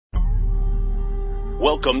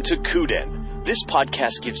Welcome to KUDEN. This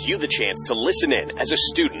podcast gives you the chance to listen in as a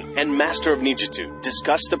student and master of ninjutsu,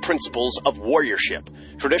 discuss the principles of warriorship,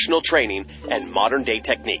 traditional training, and modern-day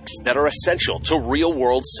techniques that are essential to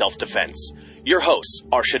real-world self-defense. Your hosts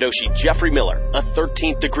are Shidoshi Jeffrey Miller, a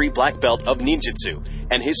 13th degree black belt of ninjutsu,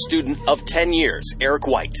 and his student of 10 years, Eric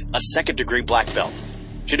White, a 2nd degree black belt.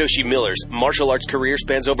 Shidoshi Miller's martial arts career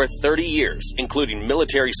spans over 30 years, including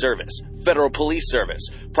military service, federal police service,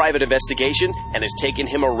 private investigation, and has taken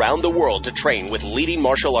him around the world to train with leading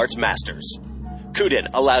martial arts masters.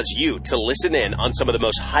 KUDEN allows you to listen in on some of the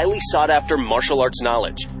most highly sought-after martial arts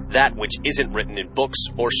knowledge, that which isn't written in books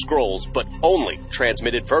or scrolls, but only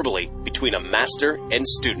transmitted verbally between a master and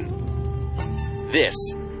student. This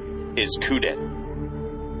is KUDEN.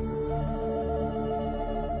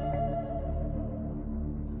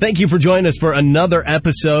 Thank you for joining us for another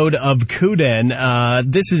episode of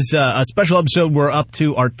KUDEN. This is a special episode. We're up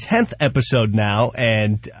to our 10th episode now,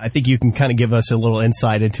 and I think you can kind of give us a little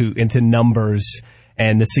insight into numbers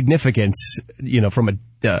and the significance, from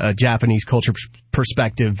a Japanese culture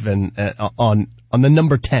perspective and on the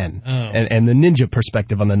number 10 and the ninja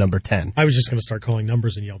perspective on the number 10. I was just going to start calling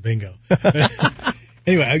numbers and yell bingo.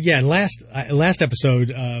 Anyway, again, last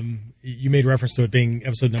episode, you made reference to it being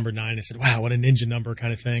episode number 9. I said, wow, what a ninja number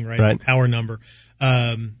kind of thing, right? It's a power number.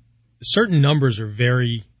 Certain numbers are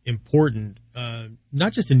very important,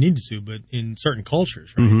 not just in ninjutsu, but in certain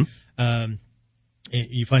cultures, right? Mm-hmm.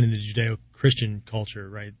 You find in the Judeo-Christian culture,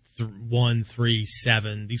 right, 1, 3,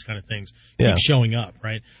 7, these kind of things keep showing up,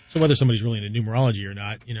 right? So whether somebody's really into numerology or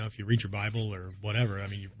not, if you read your Bible or whatever, I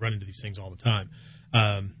mean, you run into these things all the time.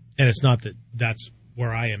 And it's not that that's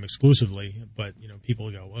where I am exclusively, but,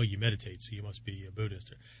 people go, well, you meditate, so you must be a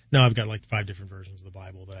Buddhist. No, I've got like 5 different versions of the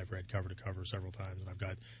Bible that I've read cover to cover several times, and I've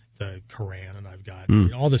got the Quran, and I've got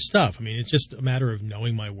all this stuff. I mean, it's just a matter of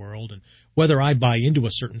knowing my world, and whether I buy into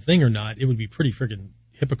a certain thing or not, it would be pretty freaking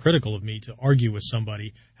hypocritical of me to argue with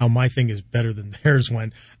somebody how my thing is better than theirs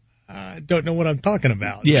when I don't know what I'm talking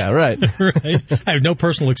about. Yeah, right. Right? I have no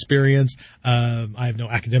personal experience. I have no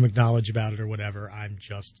academic knowledge about it or whatever. I'm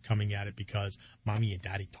just coming at it because mommy and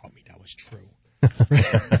daddy taught me that was true.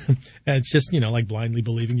 And it's just, like blindly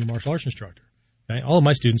believing your martial arts instructor. Okay? All of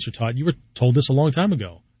my students are taught, you were told this a long time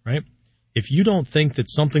ago, right? If you don't think that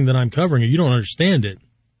something that I'm covering or you don't understand it,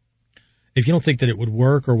 if you don't think that it would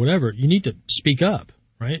work or whatever, you need to speak up,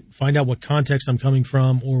 right? Find out what context I'm coming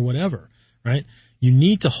from or whatever, right? You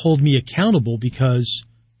need to hold me accountable because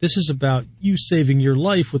this is about you saving your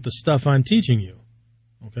life with the stuff I'm teaching you.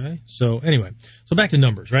 Okay? So anyway, back to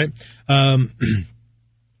numbers, right?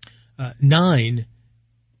 9,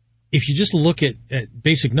 if you just look at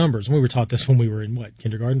basic numbers, and we were taught this when we were in,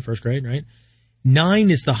 kindergarten, 1st grade, right?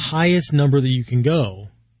 9 is the highest number that you can go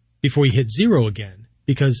before you hit 0 again,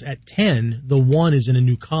 because at 10, the 1 is in a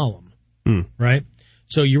new column, right?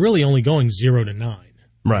 So you're really only going 0 to 9.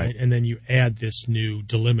 Right. And then you add this new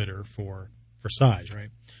delimiter for size,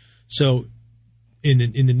 right? So in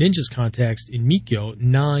the ninja's context, in Mikyo,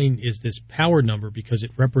 9 is this power number because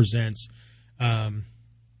it represents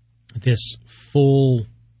this full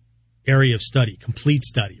area of study, complete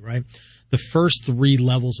study, right? The first 3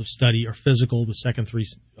 levels of study are physical. The second 3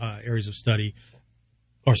 areas of study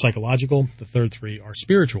are psychological. The third 3 are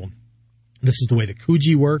spiritual. This is the way the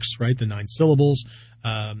Kuji works, right? The 9 syllables.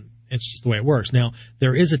 It's just the way it works. Now,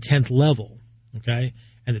 there is a 10th level, okay?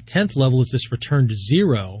 And the 10th level is this return to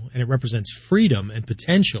 0, and it represents freedom and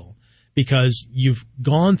potential because you've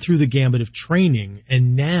gone through the gambit of training,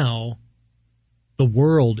 and now the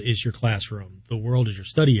world is your classroom. The world is your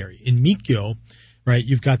study area. In Mikyo, right,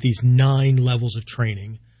 you've got these 9 levels of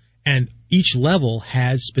training, and each level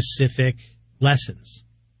has specific lessons.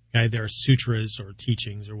 Okay? There are sutras or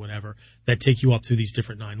teachings or whatever that take you up through these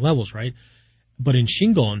different 9 levels, right? But in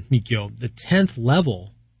Shingon Mikyo, the 10th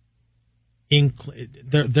level,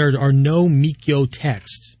 there are no Mikyo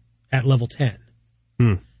texts at level 10.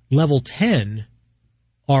 Level 10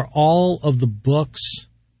 are all of the books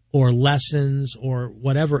or lessons or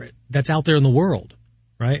whatever that's out there in the world,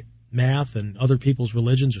 right? Math and other people's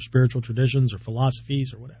religions or spiritual traditions or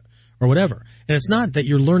philosophies or whatever. And it's not that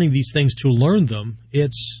you're learning these things to learn them.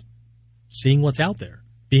 It's seeing what's out there,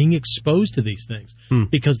 being exposed to these things.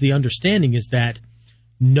 Because the understanding is that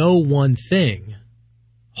no one thing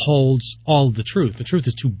holds all of the truth. The truth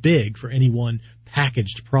is too big for any one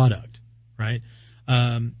packaged product, right?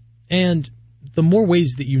 And the more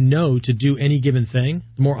ways that you know to do any given thing,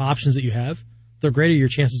 the more options that you have, the greater your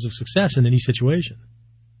chances of success in any situation.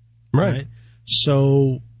 Right?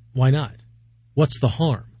 So why not? What's the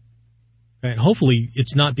harm? And hopefully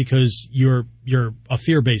it's not because you're a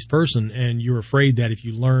fear-based person and you're afraid that if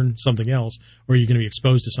you learn something else or you're going to be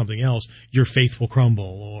exposed to something else, your faith will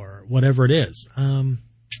crumble or whatever it is. No,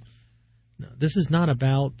 this is not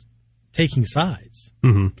about taking sides.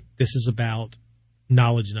 Mm-hmm. This is about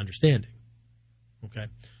knowledge and understanding. Okay?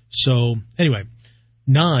 So, anyway,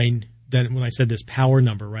 9, then when I said this power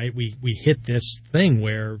number, right, we hit this thing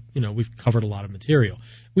where, we've covered a lot of material.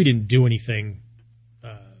 We didn't do anything,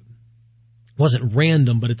 wasn't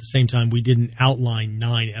random, but at the same time, we didn't outline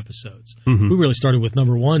 9 episodes. Mm-hmm. We really started with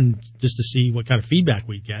number 1 just to see what kind of feedback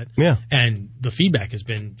we'd get. Yeah. And the feedback has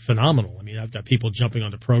been phenomenal. I mean, I've got people jumping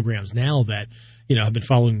onto programs now that, have been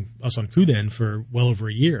following us on KUDEN for well over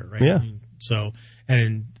a year, right? Yeah. I mean, so,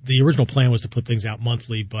 and the original plan was to put things out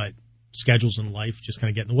monthly, but schedules and life just kind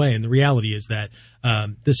of get in the way. And the reality is that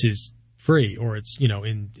this is free, or it's,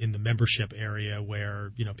 in the membership area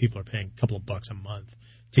where, people are paying a couple of bucks a month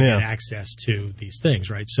to get access to these things,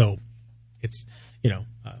 right? So it's,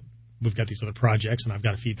 we've got these other projects, and I've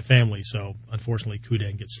got to feed the family. So unfortunately,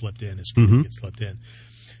 KUDEN gets slipped in as KUDEN gets slipped in.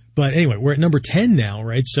 But anyway, we're at number 10 now,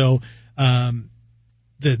 right? So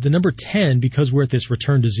the number 10, because we're at this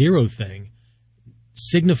return to zero thing,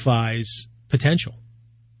 signifies potential.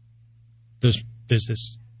 There's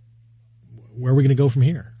this, where are we going to go from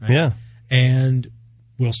here? Right? Yeah. And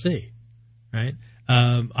we'll see, right?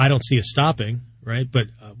 I don't see us stopping, right? But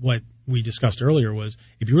what we discussed earlier was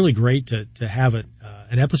it'd be really great to have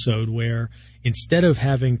an episode where instead of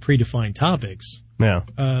having predefined topics,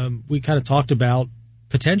 we kind of talked about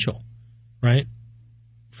potential, right?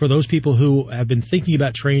 For those people who have been thinking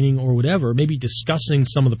about training or whatever, maybe discussing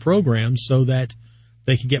some of the programs so that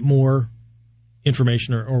they could get more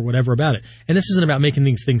information or whatever about it. And this isn't about making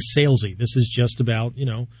these things salesy. This is just about,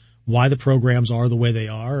 why the programs are the way they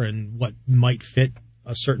are and what might fit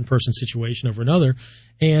a certain person's situation over another.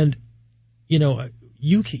 And,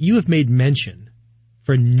 you have made mention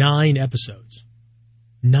for 9 episodes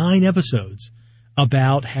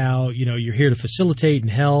about how, you're here to facilitate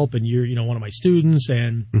and help, and you're, one of my students,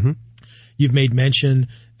 and you've made mention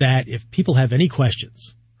that if people have any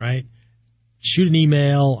questions, right, shoot an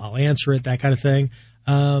email, I'll answer it, that kind of thing.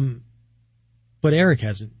 But Eric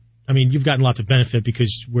hasn't. I mean, you've gotten lots of benefit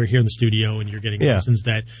because we're here in the studio and you're getting lessons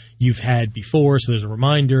that you've had before, so there's a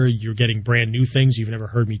reminder. You're getting brand new things you've never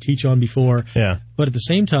heard me teach on before. Yeah. But at the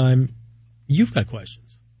same time, you've got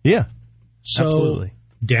questions. Yeah. So, absolutely.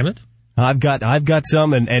 Damn it. I've got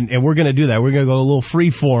some, and we're going to do that. We're going to go a little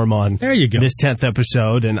free form on this 10th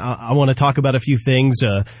episode, and I want to talk about a few things.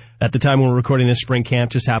 At the time when we're recording this, spring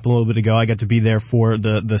camp just happened a little bit ago. I got to be there for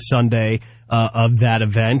the Sunday of that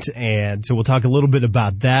event, and so we'll talk a little bit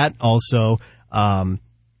about that. Also,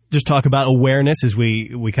 just talk about awareness as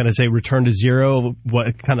we kind of say return to zero.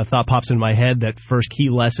 What kind of thought pops in my head, that first key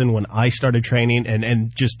lesson when I started training,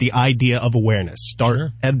 and just the idea of awareness.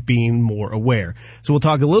 Start at being more aware. So we'll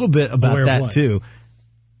talk a little bit about that too.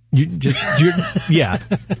 But that's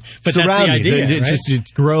the idea,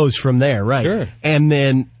 it grows from there, right? Sure. And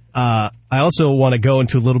then I also want to go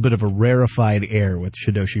into a little bit of a rarefied air with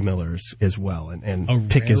Shidoshi Miller as well, and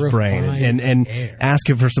pick his brain and ask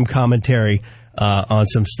him for some commentary on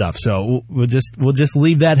some stuff. So we'll just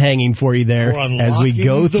leave that hanging for you there as we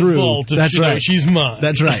go through. That's right. Shidoshi's mind.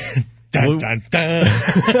 That's right. Dun, dun, dun.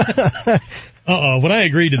 When I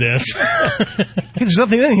agreed to this, there's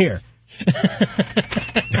nothing in here.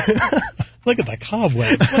 Look at the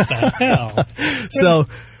cobwebs. What the hell? So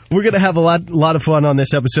we're going to have a lot of fun on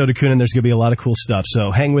this episode of KUDEN. There's going to be a lot of cool stuff.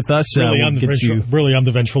 So hang with us. Really, I'm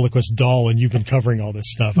the ventriloquist doll, and you've been covering all this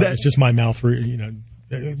stuff. It's just my mouth.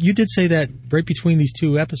 You did say that right between these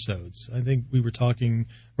 2 episodes. I think we were talking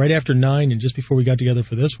right after 9 and just before we got together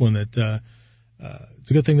for this one that it's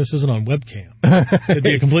a good thing this isn't on webcam. It'd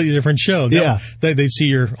be a completely different show. They'd see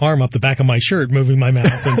your arm up the back of my shirt moving my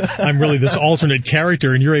mouth, and I'm really this alternate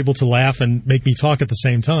character, and you're able to laugh and make me talk at the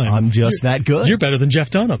same time. I'm just that good. You're better than Jeff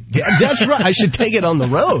Dunham. Yeah, that's right. I should take it on the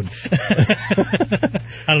road.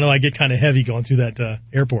 I don't know. I get kind of heavy going through that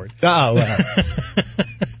airport. Oh, well.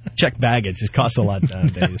 Check baggage. It costs a lot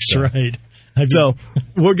nowadays. That's right. So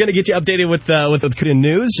we're going to get you updated with the KUDEN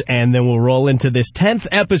news, and then we'll roll into this 10th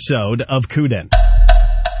episode of KUDEN.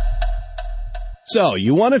 So,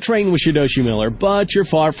 you want to train with Shidoshi Miller, but you're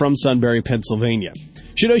far from Sunbury, Pennsylvania.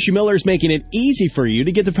 Shidoshi Miller is making it easy for you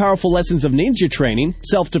to get the powerful lessons of ninja training,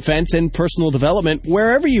 self-defense, and personal development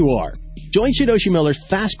wherever you are. Join Shidoshi Miller's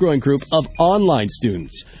fast-growing group of online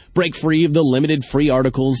students. Break free of the limited free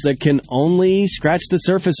articles that can only scratch the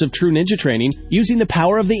surface of true ninja training using the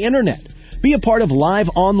power of the internet. Be a part of live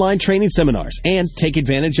online training seminars and take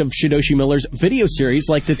advantage of Shidoshi Miller's video series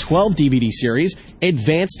like the 12 DVD series,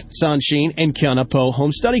 Advanced Sanshin and Kyonapo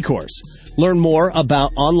Home Study Course. Learn more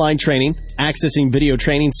about online training, accessing video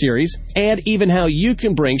training series, and even how you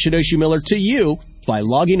can bring Shidoshi Miller to you by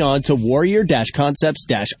logging on to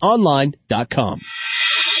warrior-concepts-online.com.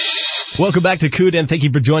 Welcome back to KUDEN. Thank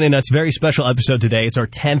you for joining us. Very special episode today. It's our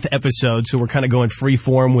 10th episode, so we're kind of going free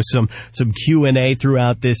form with some Q&A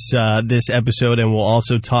throughout this episode, and we'll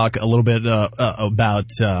also talk a little bit about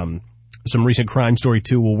some recent crime story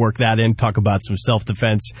too. We'll work that in, talk about some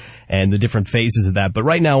self-defense and the different phases of that. But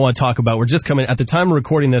right now I want to talk about, at the time of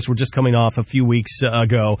recording this, we're just coming off a few weeks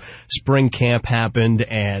ago. Spring camp happened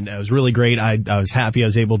and it was really great. I was happy I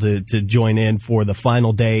was able to join in for the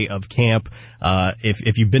final day of camp.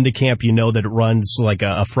 If you've been to camp, you know that it runs like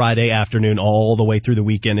a Friday afternoon all the way through the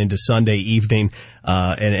weekend into Sunday evening.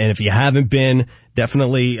 And if you haven't been,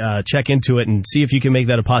 definitely check into it and see if you can make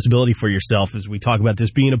that a possibility for yourself as we talk about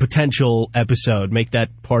this being a potential episode. Make that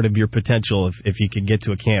part of your potential if you can get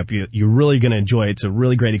to a camp. You're really going to enjoy it. It's a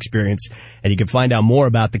really great experience, and you can find out more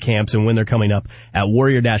about the camps and when they're coming up at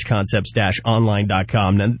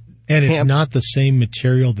warrior-concepts-online.com. And it's not the same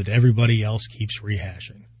material that everybody else keeps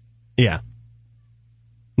rehashing. Yeah.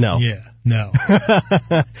 No. Yeah, no.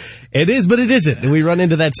 It is, but it isn't. And we run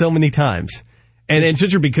into that so many times. And it's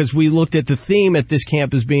interesting because we looked at the theme at this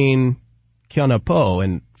camp as being Kyonapo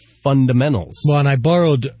and fundamentals. Well,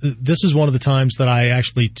 and this is one of the times that I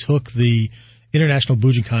actually took the International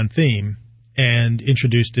Bujinkan theme and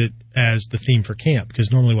introduced it as the theme for camp,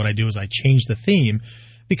 because normally what I do is I change the theme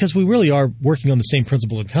because we really are working on the same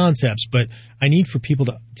principles and concepts, but I need for people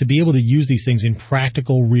to be able to use these things in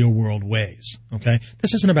practical, real-world ways, okay?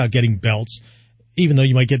 This isn't about getting belts, even though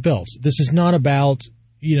you might get belts. This is not about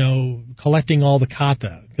collecting all the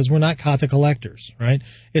kata, because we're not kata collectors, right?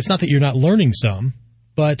 It's not that you're not learning some,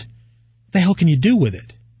 but what the hell can you do with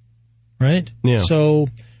it, right? Yeah. So,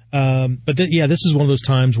 this is one of those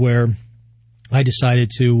times where I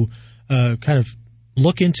decided to kind of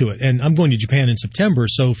look into it. And I'm going to Japan in September,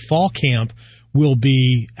 so fall camp will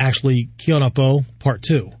be actually Kyonapo Part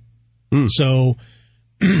 2. So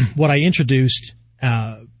what I introduced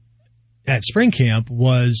at spring camp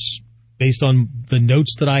was based on the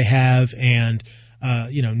notes that I have and,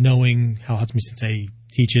 knowing how Hatsumi-sensei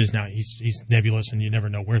teaches. Now, he's nebulous and you never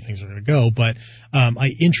know where things are going to go, but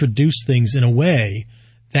I introduced things in a way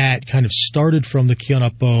that kind of started from the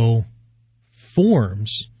Kyonapo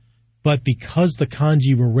forms, but because the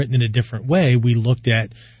kanji were written in a different way, we looked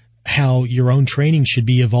at how your own training should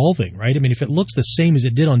be evolving, right? I mean, if it looks the same as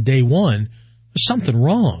it did on day one, there's something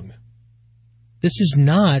wrong. This is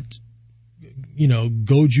not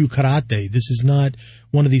Goju karate. This is not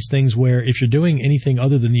one of these things where if you're doing anything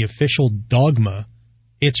other than the official dogma,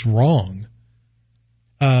 it's wrong.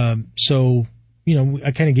 So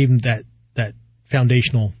I kind of gave him that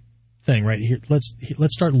foundational thing right here. Let's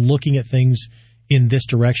start looking at things in this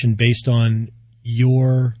direction based on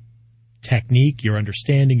your technique, your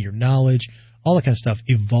understanding, your knowledge, all that kind of stuff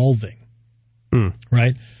evolving.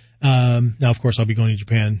 Right? Now, of course, I'll be going to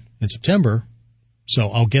Japan in September, so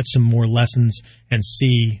I'll get some more lessons and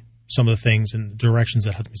see some of the things and the directions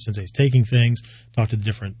that Hatsumi Sensei is taking things, talk to the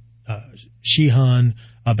different Shihan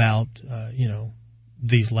about,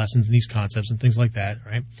 these lessons and these concepts and things like that,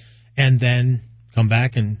 right? And then come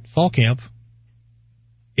back and fall camp,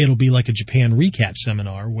 it'll be like a Japan recap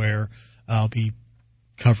seminar where I'll be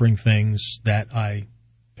covering things that I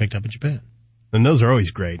picked up in Japan. And those are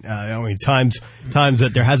always great. Times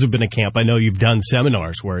that there hasn't been a camp. I know you've done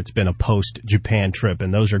seminars where it's been a post-Japan trip,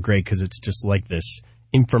 and those are great because it's just like this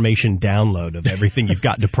information download of everything you've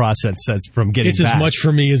gotten to process from getting back. It's as much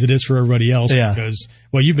for me as it is for everybody else because,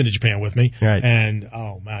 you've been to Japan with me. Right. And,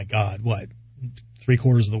 oh, my God, what,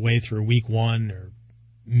 3/4 of the way through week one or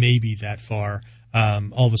maybe that far,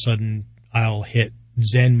 all of a sudden I'll hit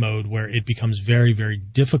Zen mode where it becomes very, very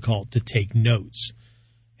difficult to take notes.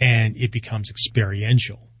 And it becomes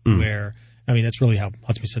experiential, where, that's really how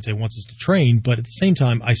Hatsumi Sensei wants us to train, but at the same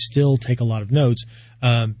time, I still take a lot of notes.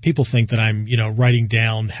 People think that I'm, writing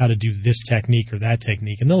down how to do this technique or that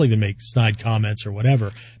technique, and they'll even make snide comments or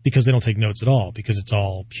whatever, because they don't take notes at all, because it's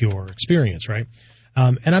all pure experience, right?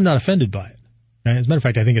 And I'm not offended by it. Right? As a matter of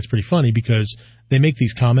fact, I think it's pretty funny, because they make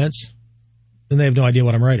these comments, and they have no idea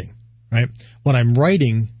what I'm writing, right? What I'm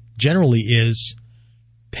writing generally is,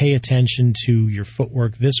 pay attention to your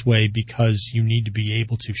footwork this way because you need to be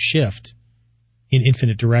able to shift in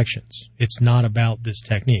infinite directions. It's not about this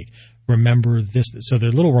technique. remember this. So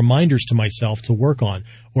they're little reminders to myself to work on.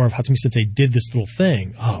 Or if Hatsumi Sensei did this little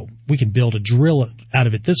thing, oh, we can build a drill out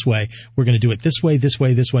of it this way. We're going to do it this way, this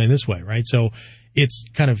way, this way, and this way, right? So it's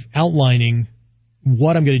kind of outlining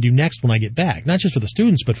what I'm going to do next when I get back, not just for the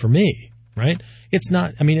students, but for me, right? It's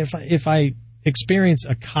not, I mean, if I experience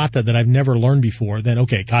a kata that I've never learned before, then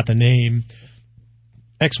okay, kata name,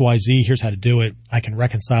 XYZ, here's how to do it. I can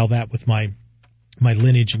reconcile that with my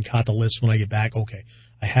lineage and kata list when I get back. Okay,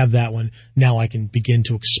 I have that one. Now I can begin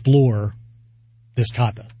to explore this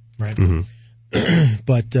kata, right? Mm-hmm.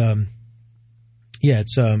 But yeah,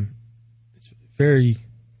 it's very,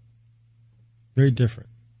 very different.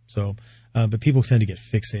 So, but people tend to get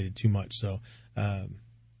fixated too much. So,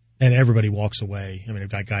 and everybody walks away. I mean,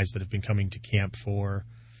 I've got guys that have been coming to camp for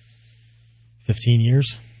 15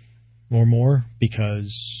 years or more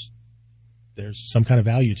because there's some kind of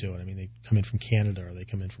value to it. I mean, they come in from Canada or they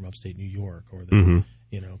come in from upstate New York or they,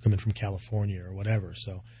 come in from California or whatever.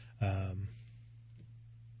 So,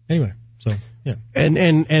 anyway, so yeah. And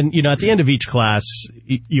at the end of each class,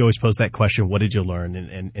 you always pose that question, what did you learn?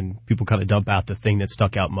 And people kind of dump out the thing that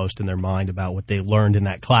stuck out most in their mind about what they learned in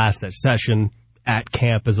that class, that session, at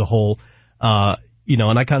camp as a whole.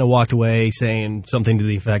 And I kind of walked away saying something to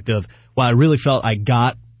the effect of, well, I really felt I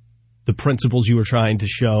got the principles you were trying to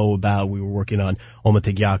show about. We were working on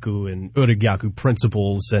Omotegyaku and Urigyaku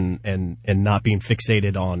principles and not being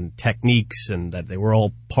fixated on techniques, and that they were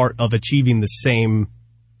all part of achieving the same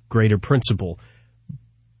greater principle.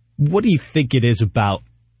 What do you think it is about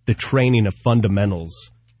the training of fundamentals?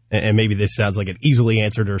 And maybe this sounds like an easily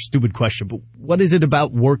answered or stupid question, but what is it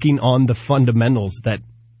about working on the fundamentals that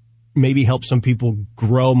maybe helps some people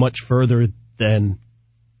grow much further than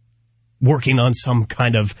working on some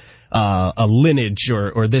kind of a lineage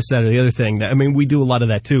or this, that, or the other thing? I mean, we do a lot of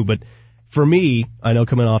that too, but for me, I know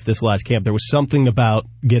coming off this last camp, there was something about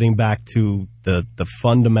getting back to the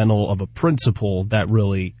fundamental of a principle that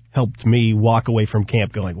really helped me walk away from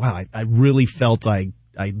camp going, wow, I really felt I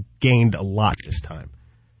gained a lot this time.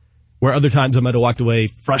 Where other times I might have walked away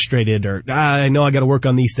frustrated or, I know I got to work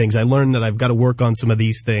on these things. I learned that I've got to work on some of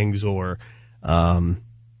these things, or,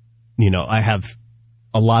 I have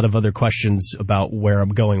a lot of other questions about where I'm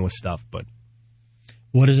going with stuff. But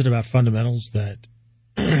what is it about fundamentals that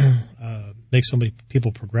makes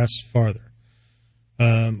people progress farther?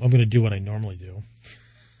 I'm going to do what I normally do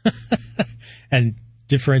and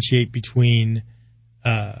differentiate between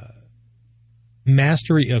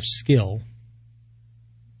mastery of skill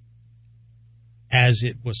as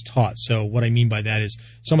it was taught. So what I mean by that is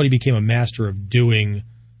somebody became a master of doing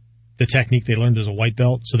the technique they learned as a white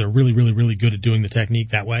belt, so they're really, really, really good at doing the technique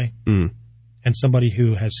that way. And somebody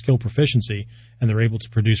who has skill proficiency and they're able to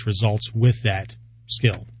produce results with that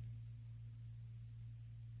skill.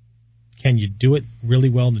 Can you do it really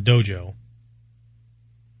well in the dojo?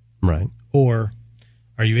 Right. Or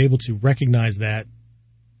are you able to recognize that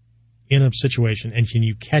in a situation, and can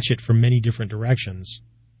you catch it from many different directions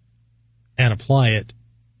and apply it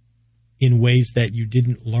in ways that you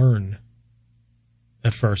didn't learn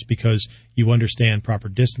at first because you understand proper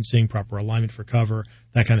distancing, proper alignment for cover,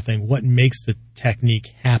 that kind of thing? What makes the technique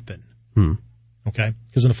happen? Okay?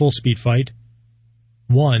 Because in a full speed fight,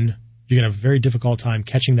 one, you're going to have a very difficult time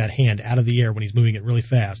catching that hand out of the air when he's moving it really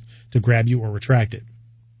fast to grab you or retract it.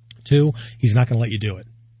 Two, he's not going to let you do it.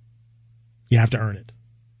 You have to earn it.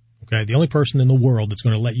 Okay? The only person in the world that's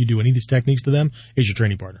going to let you do any of these techniques to them is your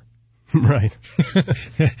training partner. Right.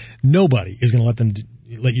 Nobody is going to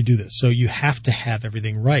let you do this. So you have to have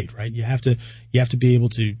everything right? You have to be able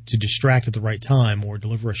to distract at the right time, or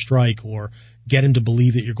deliver a strike, or get him to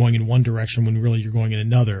believe that you're going in one direction when really you're going in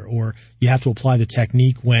another, or you have to apply the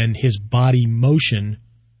technique when his body motion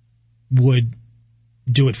would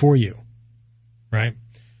do it for you, right?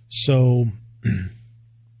 So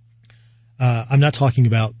I'm not talking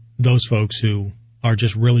about those folks who are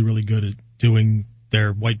just really, really good at doing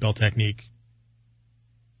their white belt technique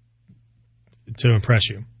to impress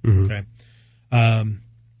you. Okay.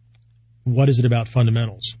 What is it about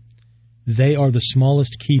fundamentals? They are the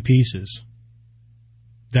smallest key pieces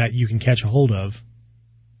that you can catch a hold of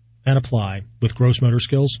and apply with gross motor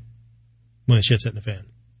skills when the shit's hitting the fan.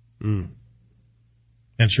 And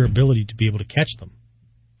it's your ability to be able to catch them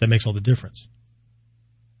that makes all the difference.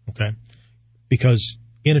 Okay? Because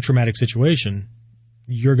in a traumatic situation,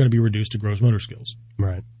 you're going to be reduced to gross motor skills.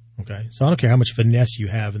 Right. Okay? So I don't care how much finesse you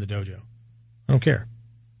have in the dojo. I don't care.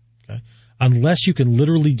 Okay? Unless you can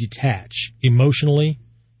literally detach emotionally,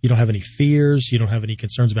 you don't have any fears, you don't have any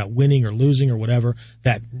concerns about winning or losing or whatever,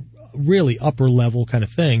 that really upper level kind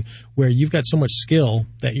of thing where you've got so much skill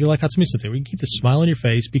that you're like Hatsumi Sensei, where you can keep the smile on your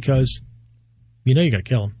face because you know you're going to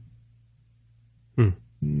kill him.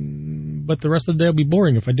 But the rest of the day will be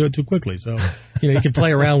boring if I do it too quickly. So, you can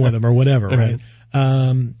play around with them or whatever, right?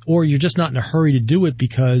 Or you're just not in a hurry to do it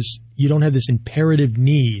because you don't have this imperative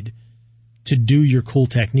need to do your cool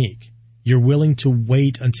technique. You're willing to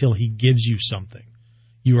wait until he gives you something.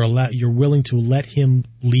 You're willing to let him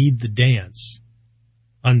lead the dance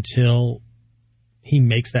until he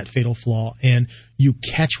makes that fatal flaw and you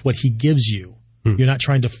catch what he gives you. You're not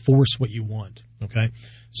trying to force what you want, okay?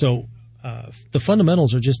 So the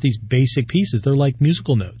fundamentals are just these basic pieces. They're like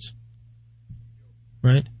musical notes,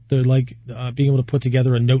 right? They're like being able to put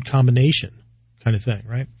together a note combination kind of thing,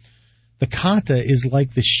 right? The kata is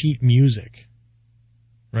like the sheet music,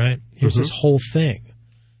 right? Here's this whole thing.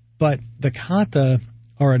 But the kata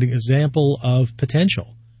are an example of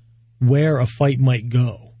potential, where a fight might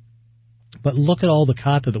go. But look at all the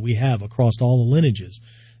kata that we have across all the lineages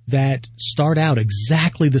that start out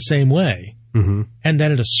exactly the same way, and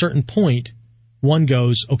then at a certain point, one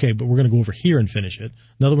goes, okay, but we're going to go over here and finish it.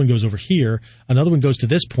 Another one goes over here. Another one goes to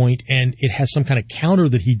this point, and it has some kind of counter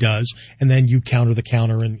that he does, and then you counter the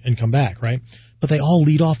counter and come back, right? But they all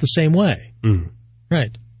lead off the same way,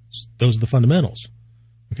 right? Those are the fundamentals,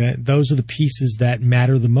 okay? Those are the pieces that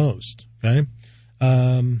matter the most, okay?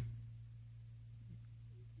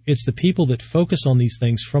 It's the people that focus on these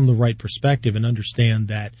things from the right perspective and understand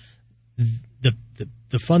that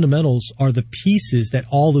the fundamentals are the pieces that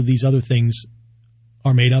all of these other things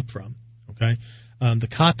are made up from, okay? The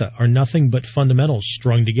kata are nothing but fundamentals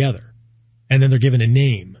strung together, and then they're given a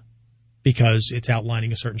name because it's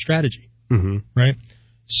outlining a certain strategy, right?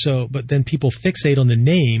 So, but then people fixate on the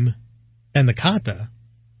name and the kata,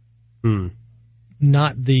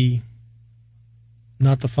 not the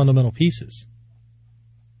fundamental pieces,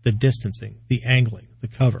 the distancing, the angling, the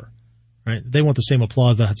cover, right? They want the same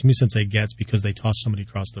applause that Hatsumi Sensei gets because they tossed somebody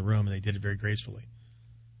across the room and they did it very gracefully.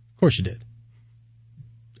 Of course you did.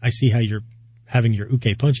 I see how you're having your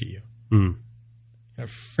uke punch at you. A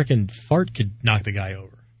frickin' fart could knock the guy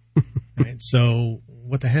over, right? So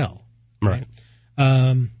what the hell, right?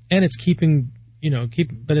 And it's keeping,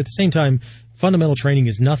 but at the same time, fundamental training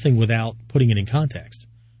is nothing without putting it in context,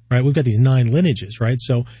 right? We've got these 9 lineages, right?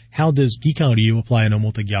 So how does Gikan Ryu apply an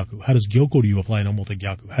Omote Gyaku? How does Gyoko Ryu apply an Omote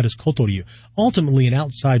Gyaku? How does Koto Ryu? Ultimately, an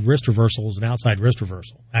outside wrist reversal is an outside wrist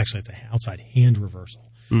reversal. Actually, it's an outside hand reversal.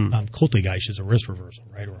 Kote Gaish is a wrist reversal,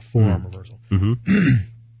 right, or a forearm reversal.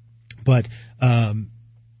 But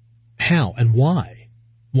how and why?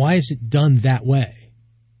 Why is it done that way?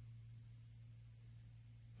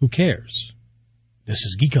 Who cares? This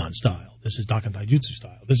is Gikan style. This is Dakan Taijutsu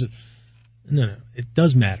style. This is no. It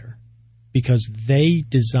does matter because they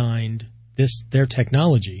designed their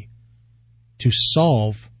technology to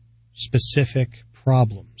solve specific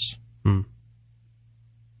problems.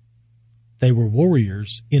 They were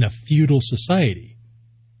warriors in a feudal society.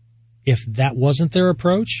 If that wasn't their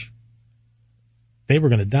approach, they were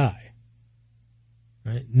going to die.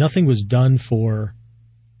 Right? Nothing was done for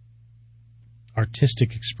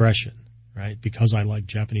artistic expression, right? Because I like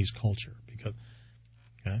Japanese culture.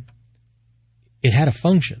 Okay? It had a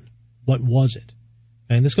function. What was it?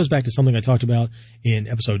 And this goes back to something I talked about in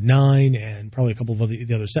episode 9 and probably a couple of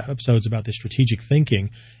the other episodes about the strategic thinking.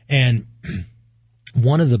 And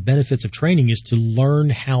one of the benefits of training is to learn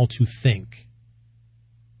how to think.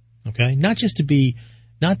 Okay? Not to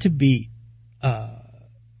be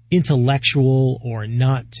intellectual or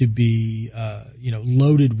not to be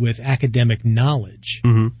loaded with academic knowledge,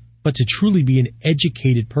 but to truly be an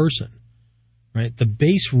educated person. Right? The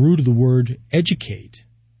base root of the word educate,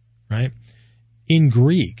 right, in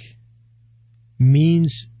Greek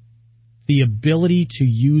means the ability to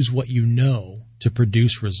use what you know to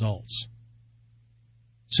produce results.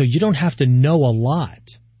 So you don't have to know a lot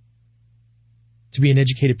to be an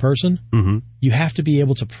educated person. You have to be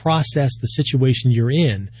able to process the situation you're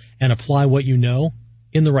in and apply what you know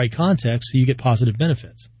in the right context so you get positive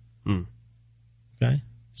benefits. Okay?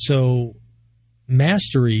 So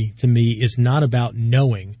mastery, to me, is not about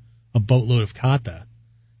knowing a boatload of kata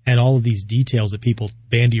and all of these details that people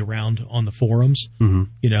bandy around on the forums.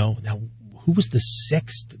 Now, who was the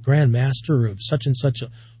 6th Grand Master of such and such?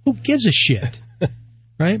 Who gives a shit?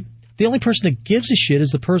 Right? The only person that gives a shit is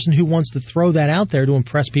the person who wants to throw that out there to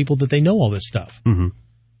impress people that they know all this stuff.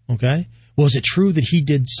 Okay? Well, is it true that he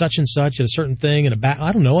did such and such at a certain thing in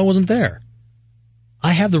I don't know. I wasn't there.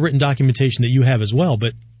 I have the written documentation that you have as well,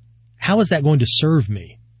 but how is that going to serve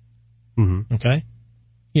me? Okay?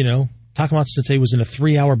 Takamatsu Sensei was in a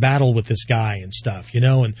 3-hour battle with this guy and stuff,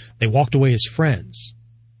 and they walked away as friends.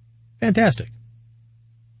 Fantastic.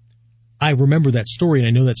 I remember that story, and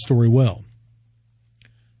I know that story well.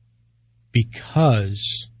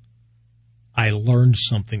 Because I learned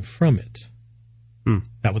something from it.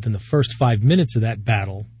 That within the first 5 minutes of that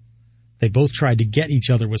battle, they both tried to get each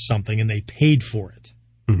other with something, and they paid for it.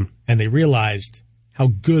 And they realized how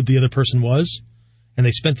good the other person was, and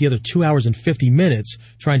they spent the other 2 hours and 50 minutes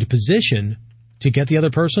trying to position to get the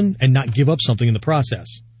other person and not give up something in the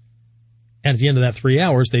process. And at the end of that 3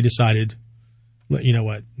 hours, they decided, you know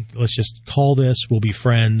what, let's just call this, we'll be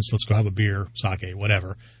friends, let's go have a beer, sake,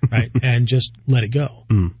 whatever, right? And just let it go.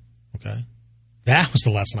 Okay? That was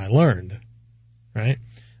the lesson I learned, right?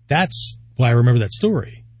 That's why I remember that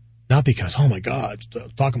story. Not because, oh my God,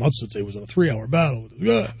 Takamatsu was in a 3-hour battle.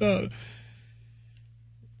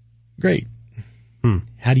 Great.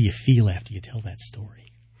 How do you feel after you tell that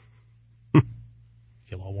story?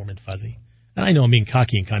 Feel all warm and fuzzy? And I know I'm being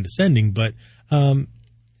cocky and condescending, but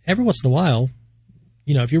every once in a while,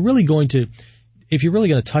 you know, if you're really going to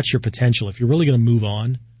touch your potential, if you're really going to move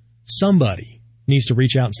on, somebody needs to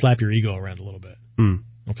reach out and slap your ego around a little bit.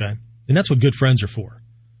 Okay? And that's what good friends are for,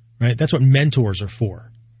 right? That's what mentors are for.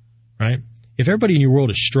 Right? If everybody in your world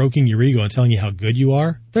is stroking your ego and telling you how good you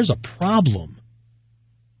are, there's a problem.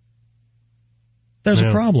 There's a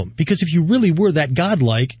problem. Because if you really were that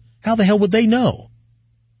godlike, how the hell would they know?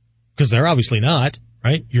 Because they're obviously not,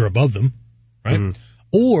 right? You're above them, right?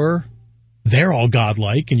 Or they're all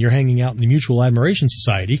godlike and you're hanging out in the Mutual Admiration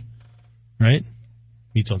Society, right?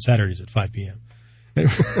 Meets on Saturdays at 5 p.m.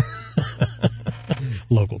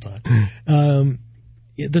 Local time.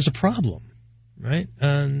 There's a problem, right?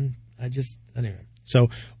 Anyway. So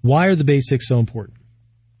why are the basics so important?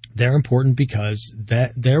 They're important because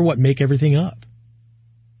they're what make everything up.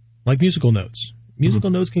 Like musical notes. Musical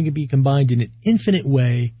notes can be combined in an infinite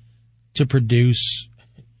way to produce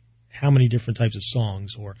how many different types of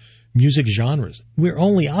songs or music genres. We're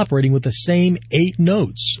only operating with the same 8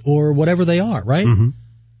 notes or whatever they are, right?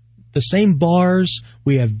 The same bars.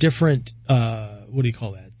 We have different, what do you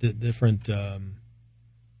call that? Different...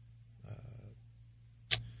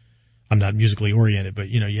 I'm not musically oriented, but,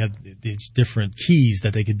 you know, you have these different keys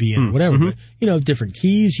that they could be in or whatever. But, you know, different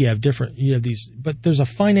keys, you have these, but there's a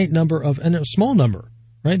finite number and a small number,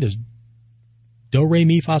 right? There's do, re,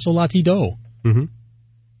 mi, fa, sol, la, ti, do.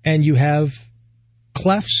 And you have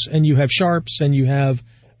clefs and you have sharps and you have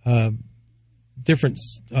different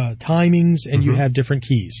timings and you have different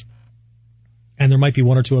keys. And there might be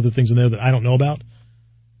one or two other things in there that I don't know about.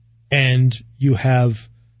 And you have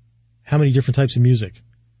how many different types of music?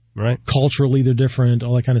 Right. Culturally, they're different,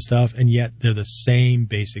 all that kind of stuff, and yet they're the same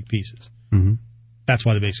basic pieces. That's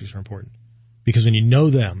why the basics are important. Because when you know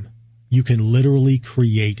them, you can literally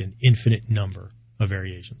create an infinite number of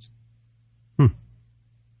variations.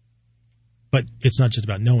 But it's not just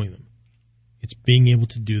about knowing them. It's being able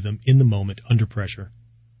to do them in the moment, under pressure.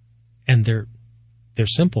 And they're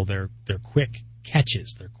simple. They're quick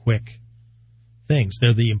catches. They're quick things.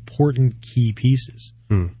 They're the important key pieces.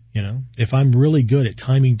 You know, if I'm really good at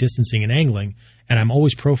timing, distancing, and angling, and I'm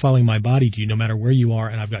always profiling my body to you no matter where you are,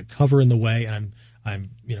 and I've got cover in the way, and I'm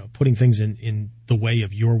you know, putting things in the way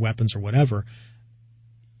of your weapons or whatever,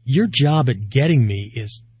 your job at getting me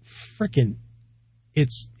is frickin'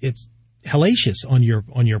 it's hellacious on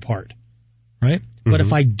your part, right? But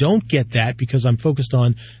if I don't get that because I'm focused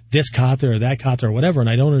on this kata or that kata or whatever, and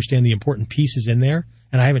I don't understand the important pieces in there,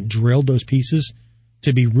 and I haven't drilled those pieces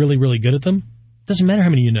to be really, really good at them, doesn't matter how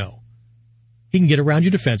many you know. He can get around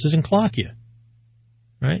your defenses and clock you,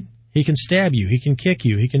 right? He can stab you. He can kick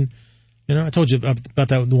you. He can, you know, I told you about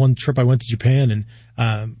that the one trip I went to Japan,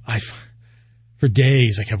 and for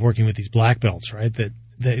days I kept working with these black belts, right? That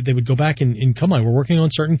they would go back and come on, we're working on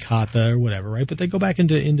certain kata or whatever, right? But they go back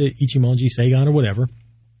into Ichimonji, Seigan or whatever,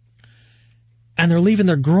 and they're leaving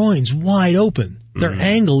their groins wide open. Their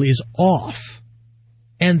angle is off,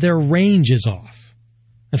 and their range is off.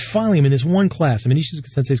 And finally, I'm in this one class. I'm in Ishizuka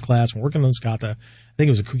Sensei's class. I'm working on this kata. I think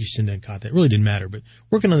it was a Kuki Shinden kata. It really didn't matter, but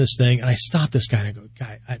working on this thing, and I stopped this guy and I go,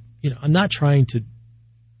 "Guy, I'm not trying to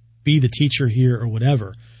be the teacher here or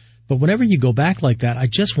whatever, but whenever you go back like that, I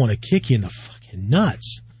just want to kick you in the fucking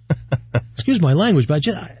nuts." Excuse my language, but I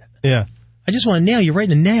just want to nail you right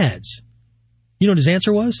in the nads. You know what his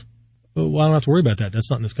answer was? Well, I don't have to worry about that. That's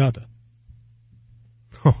not in this kata.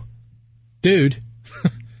 Dude.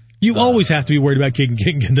 You always have to be worried about getting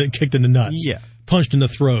kicked in the nuts, punched in the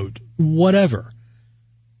throat, whatever.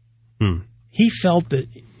 He felt that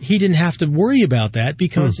he didn't have to worry about that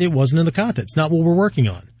because it wasn't in the kata. It's not what we're working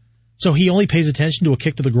on. So he only pays attention to a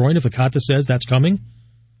kick to the groin if the kata says that's coming.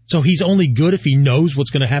 So he's only good if he knows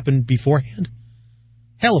what's going to happen beforehand.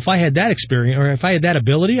 Hell, if I had that experience or if I had that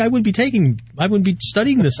ability, I wouldn't be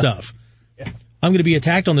studying this stuff. I'm going to be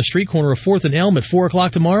attacked on the street corner of 4th and Elm at 4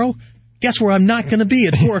 o'clock tomorrow. guess where I'm not going to be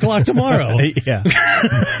at 4 o'clock tomorrow.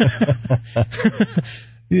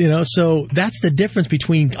 Yeah. So that's the difference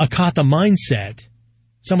between a kata mindset,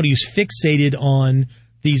 somebody who's fixated on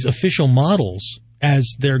these official models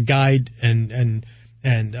as their guide and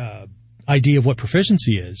idea of what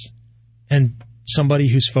proficiency is, and somebody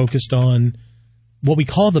who's focused on what we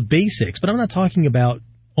call the basics. But I'm not talking about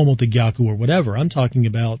Omotegyaku or whatever. I'm talking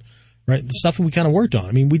about the stuff that we kind of worked on.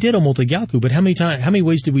 I mean, we did Omotegyaku, but how many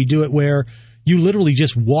ways did we do it where you literally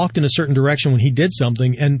just walked in a certain direction when he did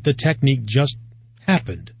something and the technique just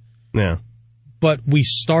happened? Yeah. But we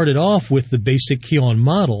started off with the basic Kyon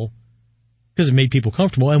model because it made people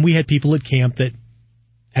comfortable, and we had people at camp that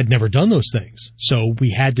had never done those things. So I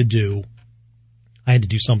had to do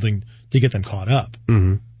something to get them caught up.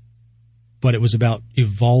 Mm-hmm. But it was about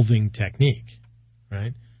evolving technique,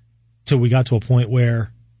 right? Till we got to a point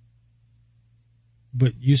where,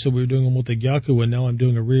 but you said we were doing Omotegyaku, and now I'm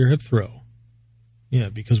doing a rear hip throw. Yeah,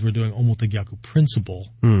 because we're doing Omotegyaku principle,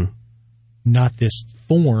 not this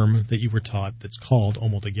form that you were taught that's called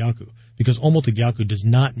Omotegyaku. Because Omotegyaku does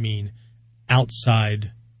not mean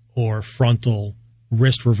outside or frontal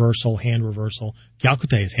wrist reversal, hand reversal.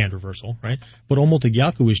 Gyakute is hand reversal, right? But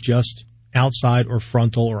Omotegyaku is just outside or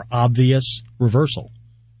frontal or obvious reversal.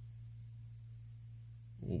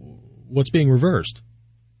 What's being reversed?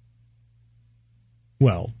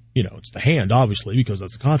 Well, it's the hand, obviously, because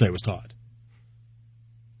that's the kate was taught.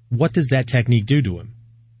 What does that technique do to him?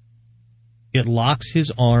 It locks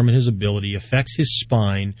his arm and his ability, affects his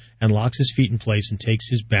spine, and locks his feet in place and takes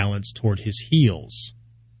his balance toward his heels.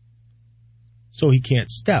 So he can't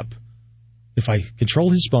step. If I control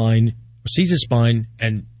his spine, or seize his spine,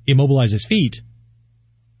 and immobilize his feet,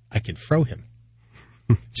 I can throw him.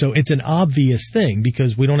 So it's an obvious thing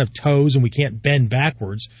because we don't have toes and we can't bend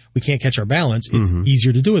backwards. We can't catch our balance. It's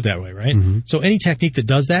easier to do it that way, right? Mm-hmm. So any technique that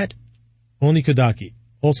does that, Onikodaki,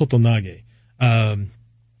 Osotonage,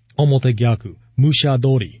 Omotegyaku,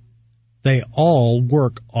 Mushadori, they all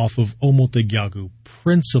work off of Omotegyaku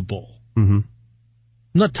principle. Mm-hmm. I'm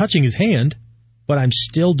not touching his hand, but I'm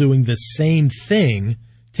still doing the same thing,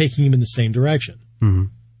 taking him in the same direction. Mm-hmm.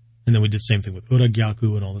 And then we did the same thing with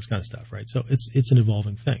Uragyaku and all this kind of stuff, right? So it's an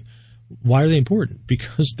evolving thing. Why are they important?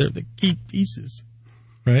 Because they're the key pieces,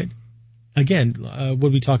 right? Again, what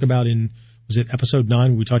did we talk about was it episode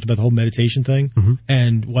 9 where we talked about the whole meditation thing? Mm-hmm.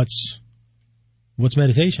 And what's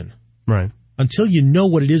meditation? Right. Until you know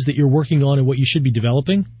what it is that you're working on and what you should be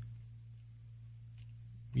developing,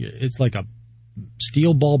 it's like a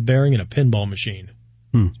steel ball bearing in a pinball machine.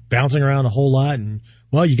 Bouncing around a whole lot, and,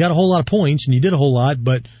 well, you got a whole lot of points, and you did a whole lot,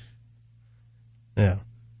 but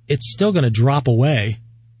it's still going to drop away,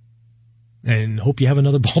 and hope you have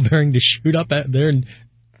another ball bearing to shoot up at there and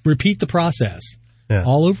repeat the process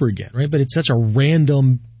all over again, right? But it's such a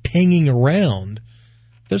random pinging around.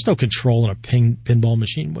 There's no control in a pinball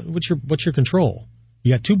machine. What's your control?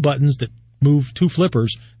 You got 2 buttons that move, 2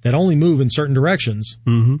 flippers that only move in certain directions.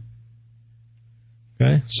 Mm-hmm.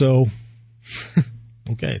 Okay, so,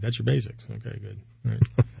 okay, that's your basics. Okay, good. All right.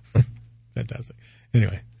 Fantastic.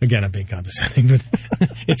 Anyway, again, I'm being condescending, but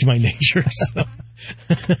it's my nature. So.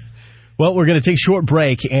 Well, we're going to take a short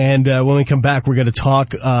break, and when we come back, we're going to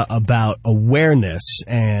talk about awareness,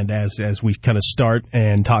 and as we kind of start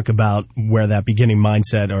and talk about where that beginning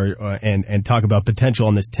mindset and talk about potential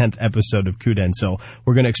on this 10th episode of KUDEN. So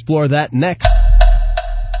we're going to explore that next.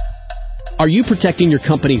 Are you protecting your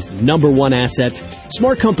company's number one assets?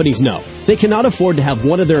 Smart companies know they cannot afford to have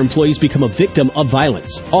one of their employees become a victim of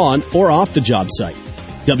violence on or off the job site.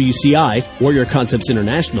 WCI, Warrior Concepts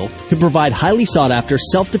International, can provide highly sought-after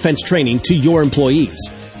self-defense training to your employees.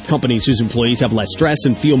 Companies whose employees have less stress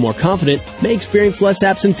and feel more confident may experience less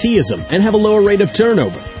absenteeism and have a lower rate of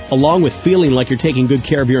turnover. Along with feeling like you're taking good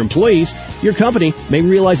care of your employees, your company may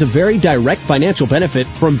realize a very direct financial benefit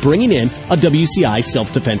from bringing in a WCI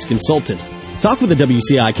self-defense consultant. Talk with a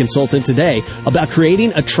WCI consultant today about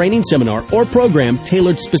creating a training seminar or program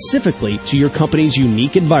tailored specifically to your company's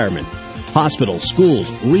unique environment. Hospitals, schools,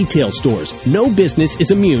 retail stores, no business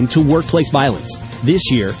is immune to workplace violence. This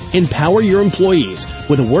year, empower your employees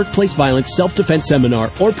with a workplace violence self-defense seminar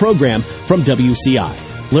or program from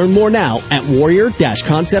WCI. Learn more now at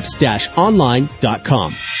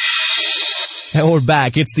warrior-concepts-online.com. And we're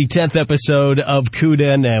back. It's the 10th episode of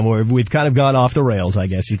KUDEN, and we've kind of gone off the rails, I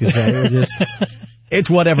guess you could say. It's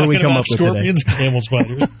whatever we come up with today. Scorpions and camel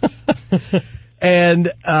spiders.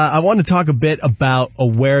 And I want to talk a bit about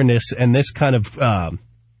awareness, and this kind of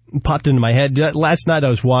popped into my head. Last night I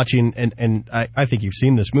was watching, and I think you've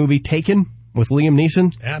seen this movie, Taken, with Liam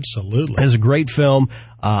Neeson. Absolutely. It's a great film.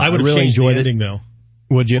 I would have really changed enjoyed the ending, though.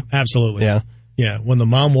 Would you? Absolutely. Yeah. Yeah, when the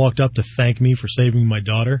mom walked up to thank me for saving my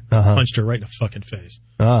daughter, I punched her right in the fucking face.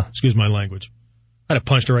 Excuse my language. I'd have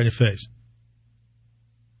punched her right in the face.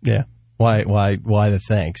 Yeah. Why the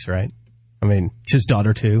thanks, right? I mean, it's his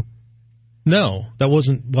daughter, too. No, that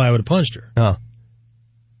wasn't why I would have punched her. Oh.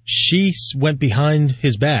 She went behind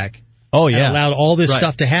his back. Oh, yeah. And allowed all this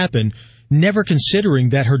stuff to happen, never considering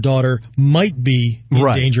that her daughter might be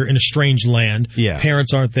in danger in a strange land. Yeah.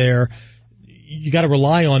 Parents aren't there. You got to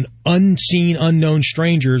rely on unseen, unknown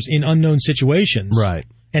strangers in unknown situations. Right.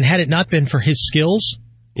 And had it not been for his skills,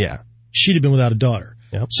 she'd have been without a daughter.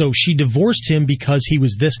 Yep. So she divorced him because he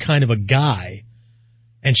was this kind of a guy,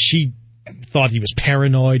 and she thought he was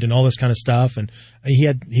paranoid and all this kind of stuff. And he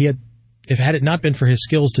had, if had it not been for his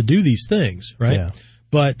skills to do these things, right? Yeah.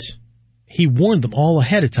 But he warned them all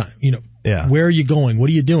ahead of time. You know, where are you going? What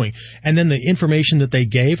are you doing? And then the information that they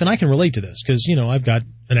gave, and I can relate to this because, you know, I've got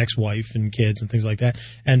an ex-wife and kids and things like that,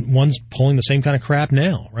 and one's pulling the same kind of crap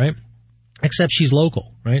now, right? Except she's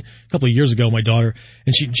local, right? A couple of years ago, my daughter,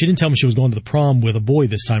 and she didn't tell me she was going to the prom with a boy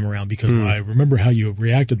this time around because I remember how you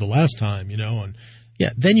reacted the last time, you know, and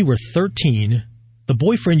then you were 13. The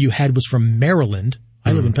boyfriend you had was from Maryland.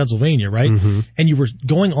 I live in Pennsylvania, right? And you were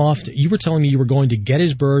going off, you were telling me you were going to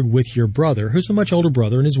Gettysburg with your brother, who's a much older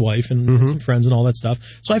brother, and his wife, and some friends and all that stuff.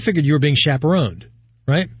 So I figured you were being chaperoned,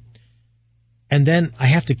 right? And then I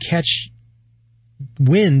have to catch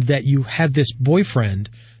wind that you had this boyfriend,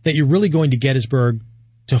 that you're really going to Gettysburg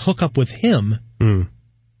to hook up with him.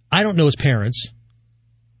 I don't know his parents.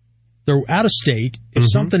 They're out of state. If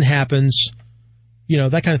something happens, you know,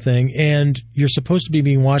 that kind of thing, and you're supposed to be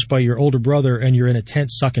being watched by your older brother and you're in a tent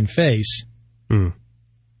sucking face,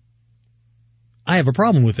 I have a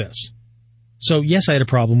problem with this. So, yes, I had a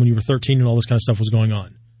problem when you were 13 and all this kind of stuff was going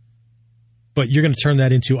on. But you're going to turn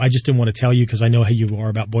that into, I just didn't want to tell you because I know how you are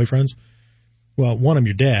about boyfriends. Well, one, I'm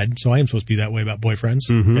your dad, so I am supposed to be that way about boyfriends.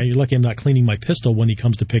 Okay? You're lucky I'm not cleaning my pistol when he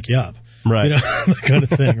comes to pick you up. Right. You know, that kind of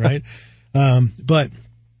thing, right?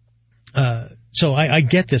 So I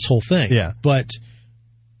get this whole thing. Yeah. But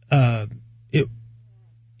it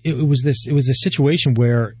was this situation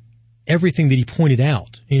where everything that he pointed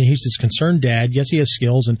out, and he's this concerned dad. Yes, he has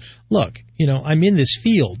skills, and look, you know, I'm in this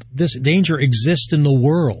field. This danger exists in the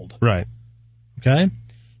world. Right. Okay?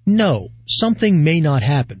 No, something may not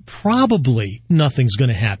happen. Probably nothing's going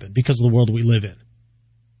to happen because of the world we live in.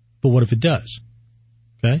 But what if it does?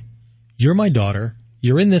 Okay? You're my daughter.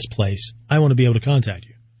 You're in this place. I want to be able to contact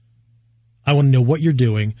you. I want to know what you're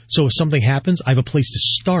doing. So if something happens, I have a place to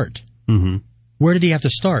start. Where did he have to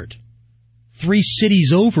start? 3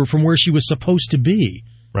 cities over from where she was supposed to be.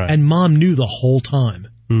 Right. And Mom knew the whole time.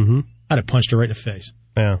 I'd have punched her right in the face.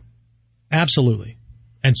 Yeah. Absolutely.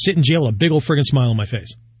 And sit in jail with a big old friggin' smile on my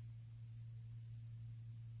face.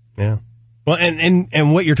 Yeah. Well,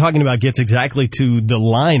 and what you're talking about gets exactly to the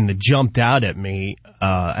line that jumped out at me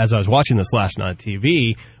as I was watching this last night on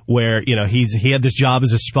TV, where, you know, he had this job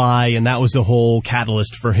as a spy, and that was the whole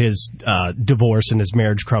catalyst for his divorce and his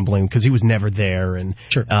marriage crumbling because he was never there, and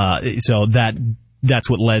so that's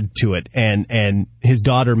what led to it. And his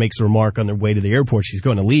daughter makes a remark on their way to the airport. She's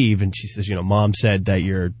going to leave, and she says, you know, Mom said that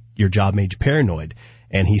your job made you paranoid,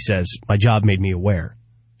 and he says, my job made me aware.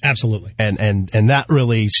 Absolutely. And that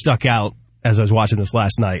really stuck out as I was watching this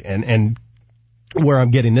last night. And where I'm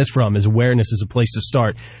getting this from is awareness is a place to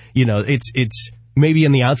start. You know, it's maybe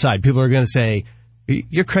on the outside, people are going to say,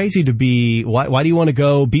 you're crazy to be, why do you want to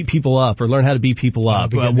go beat people up or learn how to beat people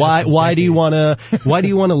up? Why do you want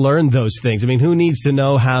to learn those things? I mean, who needs to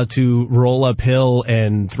know how to roll uphill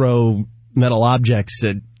and throw metal objects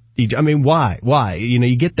at each? I mean, why? You know,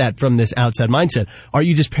 you get that from this outside mindset. Are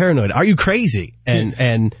you just paranoid? Are you crazy?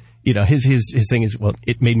 And you know, his thing is, well,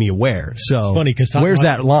 it made me aware. So it's funny because where's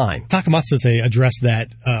that line? Takamatsu addressed that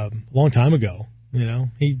a long time ago. You know,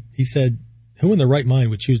 he said, who in their right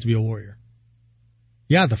mind would choose to be a warrior?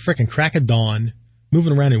 Yeah, the frickin' crack of dawn,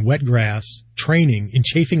 moving around in wet grass, training in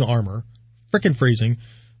chafing armor, frickin' freezing,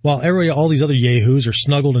 while all these other yahoos are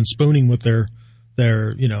snuggled and spooning with their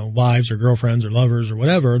you know, wives or girlfriends or lovers or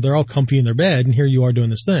whatever. They're all comfy in their bed, and here you are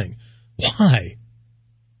doing this thing. Why?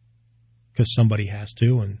 Because somebody has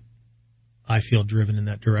to, and I feel driven in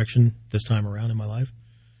that direction this time around in my life.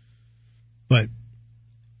 But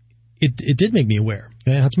it did make me aware.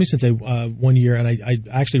 Hatsumi Sensei, 1 year, and I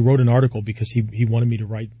actually wrote an article because he wanted me to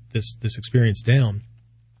write this experience down.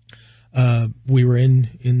 We were in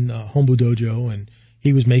Hombu Dojo, and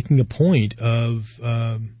he was making a point of,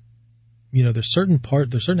 you know, there's certain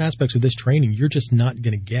aspects of this training you're just not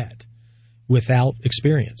going to get without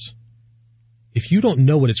experience. If you don't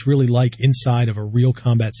know what it's really like inside of a real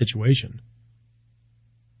combat situation,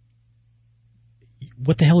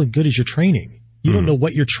 what the hell good is your training? You don't know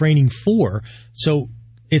what you're training for, so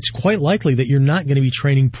it's quite likely that you're not going to be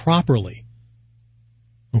training properly.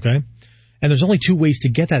 Okay? And there's only two ways to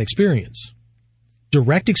get that experience.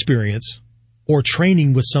 Direct experience or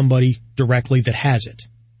training with somebody directly that has it.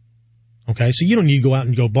 Okay? So you don't need to go out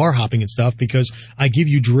and go bar hopping and stuff because I give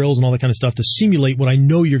you drills and all that kind of stuff to simulate what I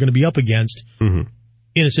know you're going to be up against in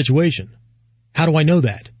a situation. How do I know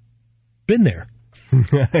that? Been there.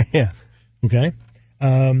 Yeah. Okay?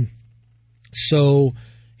 So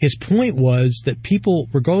his point was that people,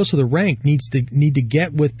 regardless of the rank, need to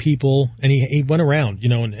get with people, and he went around,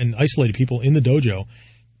 and isolated people in the dojo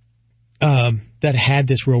that had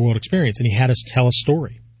this real world experience, and he had us tell a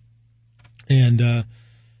story. And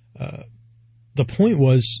the point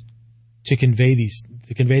was to convey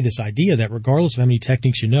this idea that regardless of how many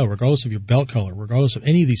techniques you know, regardless of your belt color, regardless of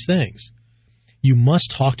any of these things, you must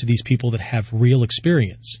talk to these people that have real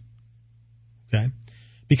experience. Okay?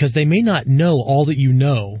 Because they may not know all that you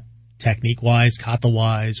know, technique-wise,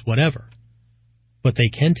 kata-wise, whatever. But they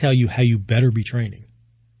can tell you how you better be training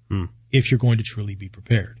if you're going to truly be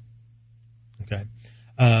prepared. Okay?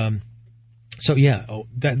 So, yeah,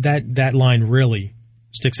 that line really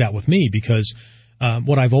sticks out with me because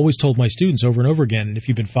what I've always told my students over and over again, and if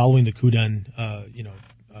you've been following the KUDEN,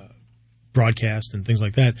 broadcast and things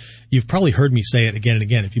like that, you've probably heard me say it again and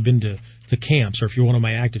again. If you've been to camps or if you're one of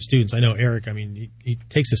my active students, I know Eric, he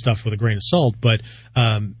takes this stuff with a grain of salt, but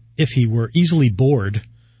if he were easily bored,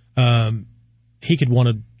 he could want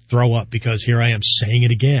to throw up because here I am saying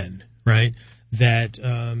it again, right? That,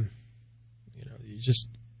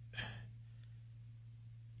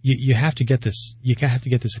 you have to get this,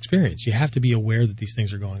 experience. You have to be aware that these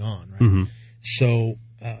things are going on, right? So,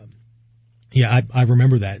 I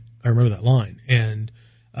remember that. I remember that line, and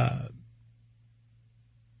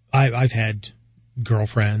I've had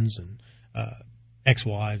girlfriends and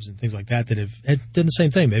ex-wives and things like that have done the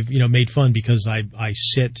same thing. They've made fun because I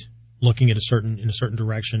sit looking at in a certain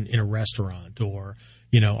direction in a restaurant, or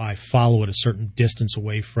I follow at a certain distance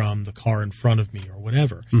away from the car in front of me, or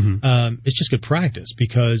whatever. It's just good practice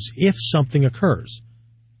because if something occurs,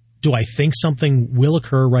 do I think something will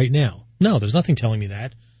occur right now? No, there's nothing telling me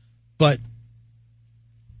that, but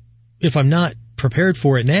if I'm not prepared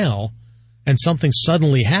for it now and something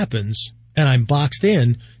suddenly happens and I'm boxed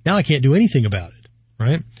in, now I can't do anything about it,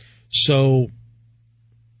 right? So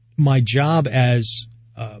my job as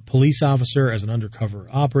a police officer, as an undercover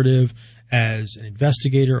operative, as an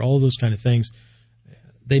investigator, all those kind of things,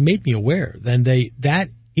 they made me aware. Then that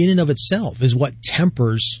in and of itself is what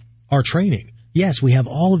tempers our training. Yes, we have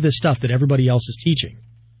all of this stuff that everybody else is teaching,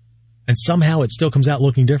 and somehow it still comes out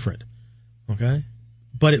looking different, okay?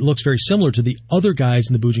 But it looks very similar to the other guys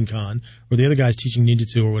in the Bujinkan or the other guys teaching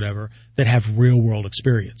ninjutsu or whatever that have real-world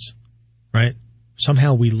experience, right?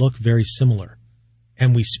 Somehow we look very similar,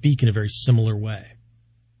 and we speak in a very similar way,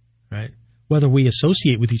 right? Whether we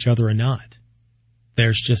associate with each other or not,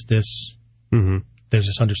 there's just this, there's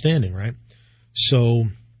this understanding, right? So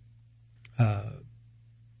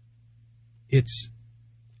it's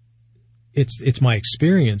my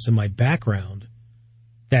experience and my background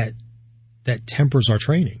that tempers our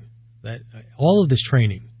training. That all of this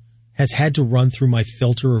training has had to run through my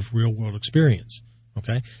filter of real-world experience,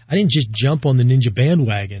 okay? I didn't just jump on the ninja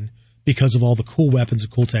bandwagon because of all the cool weapons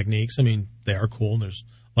and cool techniques. They are cool, and there's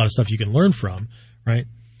a lot of stuff you can learn from, right?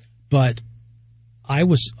 But I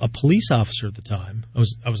was a police officer at the time. I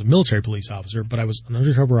was a military police officer, but I was an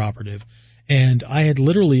undercover operative, and I had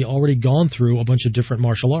literally already gone through a bunch of different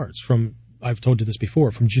martial arts from, I've told you this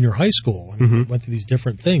before, from junior high school. I went through these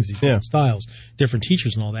different things, these different styles, different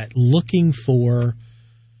teachers and all that, looking for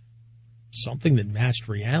something that matched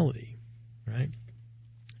reality, right?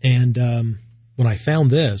 And when I found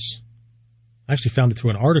this, I actually found it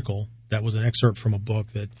through an article that was an excerpt from a book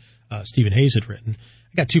that Stephen Hayes had written.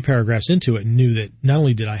 I got 2 paragraphs into it and knew that not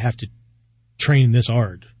only did I have to train this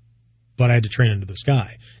art, but I had to train under this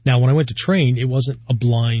guy. Now, when I went to train, it wasn't a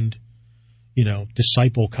blind,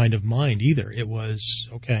 disciple kind of mind either. It was,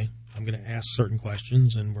 okay, I'm going to ask certain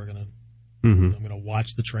questions, and we're going to, I'm going to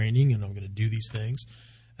watch the training, and I'm going to do these things.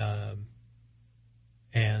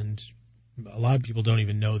 And a lot of people don't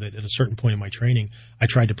even know that at a certain point in my training, I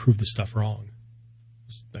tried to prove this stuff wrong. It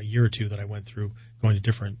was a year or two that I went through going to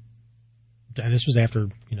different, and this was after,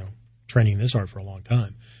 training this art for a long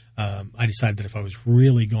time. I decided that if I was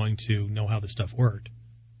really going to know how this stuff worked,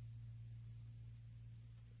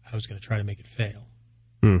 I was going to try to make it fail.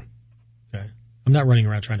 Okay, I'm not running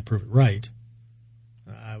around trying to prove it right.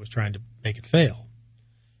 I was trying to make it fail.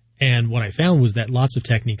 And what I found was that lots of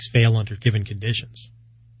techniques fail under given conditions.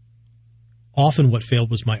 Often what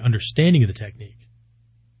failed was my understanding of the technique.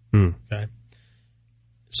 Okay,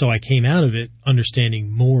 So I came out of it understanding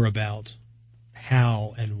more about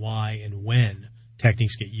how and why and when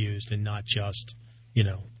techniques get used, and not just,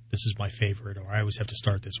 this is my favorite, or I always have to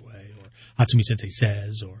start this way, or Hatsumi Sensei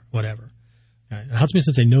says, or whatever. Hatsumi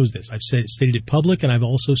Sensei knows this. I've stated it public, and I've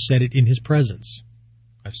also said it in his presence.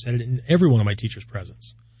 I've said it in every one of my teachers'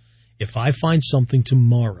 presence. If I find something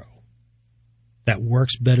tomorrow that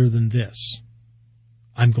works better than this,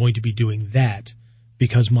 I'm going to be doing that,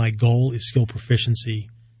 because my goal is skill proficiency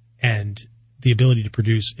and the ability to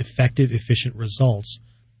produce effective, efficient results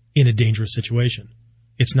in a dangerous situation.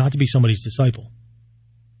 It's not to be somebody's disciple.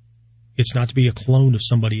 It's not to be a clone of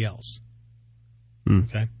somebody else.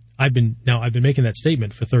 Okay? I've been making that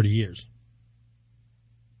statement for 30 years.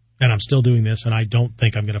 And I'm still doing this, and I don't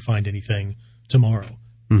think I'm going to find anything tomorrow.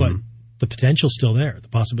 But the potential's still there. The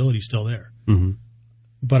possibility's still there.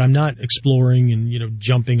 But I'm not exploring and,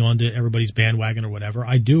 jumping onto everybody's bandwagon or whatever.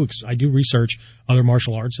 I do research other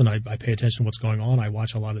martial arts, and I pay attention to what's going on. I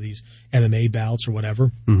watch a lot of these MMA bouts or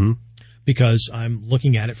whatever, because I'm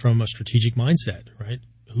looking at it from a strategic mindset, right?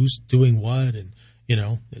 Who's doing what, and,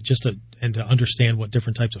 to understand what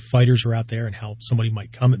different types of fighters are out there and how somebody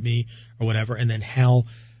might come at me or whatever, and then how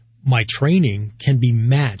my training can be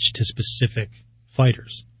matched to specific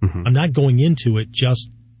fighters. I'm not going into it just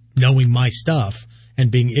knowing my stuff and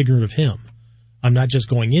being ignorant of him. I'm not just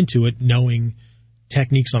going into it knowing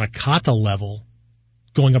techniques on a kata level,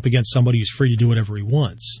 going up against somebody who's free to do whatever he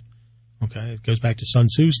wants. Okay, it goes back to Sun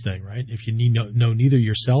Tzu's thing, right? If you know neither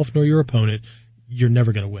yourself nor your opponent, you're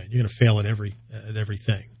never going to win. You're going to fail at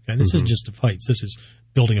everything. And this isn't just fights. This is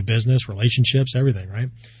building a business, relationships, everything, right?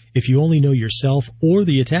 If you only know yourself or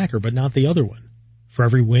the attacker, but not the other one, for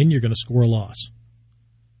every win, you're going to score a loss.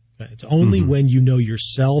 Okay? It's only when you know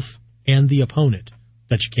yourself and the opponent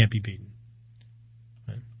that you can't be beaten.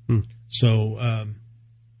 Right? So,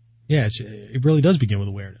 it really does begin with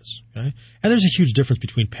awareness. Okay? And there's a huge difference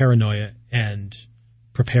between paranoia and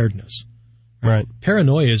preparedness. Right?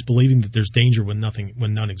 Paranoia is believing that there's danger when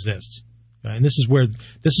none exists. Okay? And this is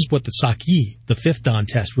what the Saki, the fifth Dan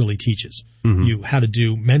test, really teaches you how to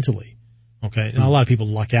do mentally. Okay, and a lot of people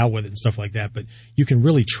luck out with it and stuff like that, but you can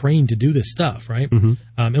really train to do this stuff, right?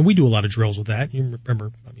 And we do a lot of drills with that. You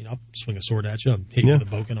remember, I'll swing a sword at you, I'll hit you with a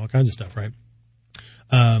boken, all kinds of stuff, right?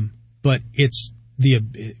 But it's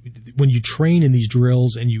when you train in these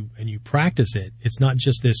drills and you practice it, it's not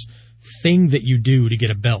just this thing that you do to get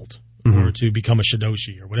a belt or to become a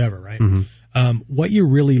shidoshi or whatever, right? What you're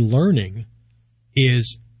really learning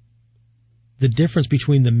is the difference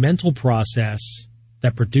between the mental process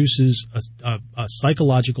that produces a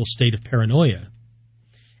psychological state of paranoia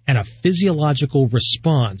and a physiological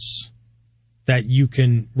response that you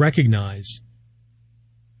can recognize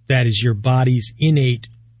that is your body's innate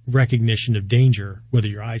recognition of danger, whether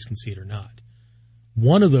your eyes can see it or not.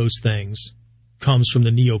 One of those things comes from the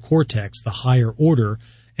neocortex, the higher order,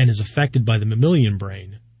 and is affected by the mammalian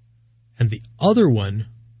brain. And the other one,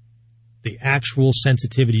 the actual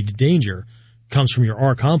sensitivity to danger, comes from your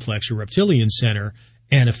R complex, your reptilian center,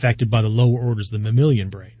 and affected by the lower orders of the mammalian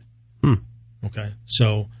brain. Okay?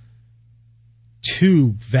 So,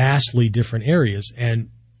 two vastly different areas, and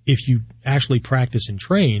if you actually practice and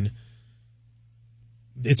train,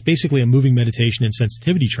 it's basically a moving meditation and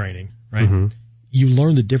sensitivity training, right? You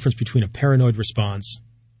learn the difference between a paranoid response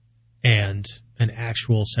and an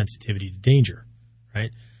actual sensitivity to danger,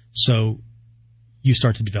 right? So you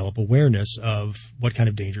start to develop awareness of what kind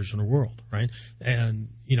of dangers in the world, right? And,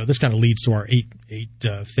 this kind of leads to our eight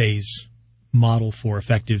phase model for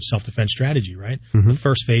effective self-defense strategy, right? The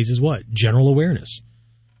first phase is what? General awareness.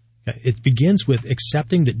 Okay? It begins with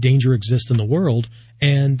accepting that danger exists in the world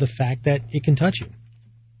and the fact that it can touch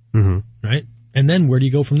you, right? And then where do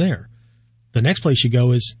you go from there? The next place you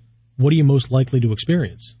go is, what are you most likely to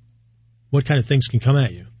experience? What kind of things can come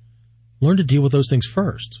at you? Learn to deal with those things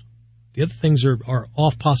first. The other things are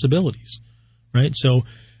off possibilities, right? So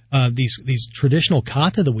these traditional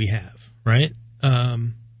kata that we have, right?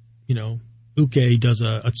 Uke does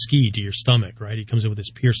a tsuki to your stomach, right? He comes in with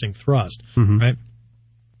this piercing thrust, right?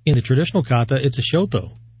 In the traditional kata, it's a shoto.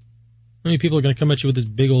 How many people are going to come at you with this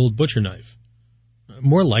big old butcher knife?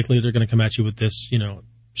 More likely, they're going to come at you with this,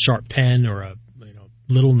 sharp pen or a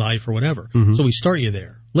little knife or whatever. So we start you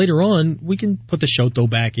there. Later on, we can put the shoto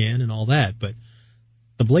back in and all that, but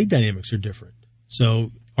the blade dynamics are different.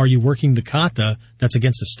 So are you working the kata that's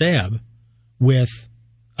against a stab with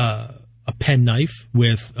a pen knife,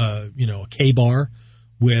 with a K-bar,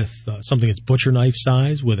 with something that's butcher knife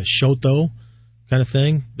size, with a shoto kind of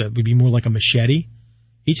thing that would be more like a machete?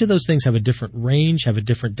 Each of those things have a different range, have a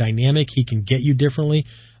different dynamic. He can get you differently.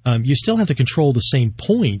 You still have to control the same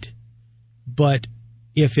point, but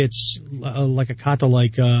if it's like a kata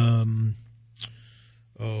like Ken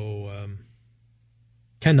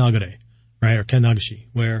Nagare, right, or Ken Nagashi,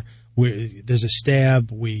 where there's a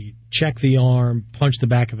stab, we check the arm, punch the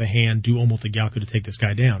back of the hand, do omote gyaku to take this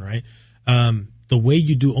guy down, right? The way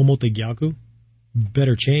you do omote gyaku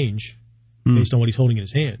better change based on what he's holding in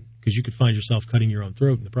his hand, because you could find yourself cutting your own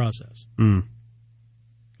throat in the process.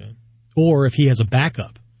 Okay. Or if he has a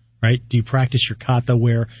backup, right? Do you practice your kata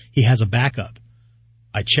where he has a backup?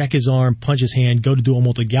 I check his arm, punch his hand, go to do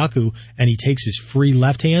omote gyaku, and he takes his free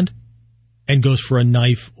left hand and goes for a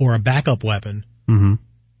knife or a backup weapon,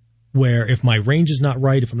 where if my range is not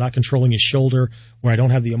right, if I'm not controlling his shoulder, where I don't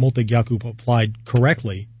have the omote gyaku applied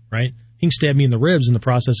correctly, right, he can stab me in the ribs in the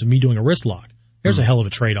process of me doing a wrist lock. There's a hell of a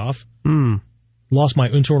trade-off. Lost my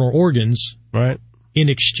internal organs in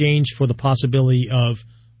exchange for the possibility of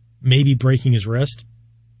maybe breaking his wrist.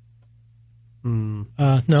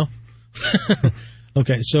 No.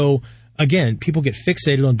 Okay, so again, people get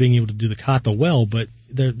fixated on being able to do the kata well, but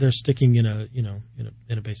they're sticking in a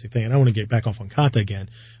basic thing. And I want to get back off on kata again,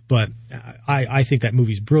 but I think that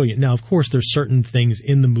movie's brilliant. Now, of course, there's certain things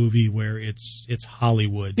in the movie where it's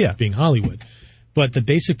Hollywood being Hollywood, but the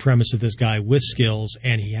basic premise of this guy with skills,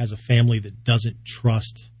 and he has a family that doesn't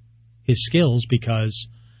trust his skills because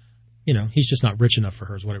he's just not rich enough for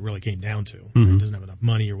her is what it really came down to. He doesn't have enough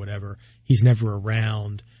money or whatever. He's never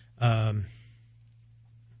around.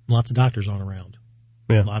 Lots of doctors aren't around.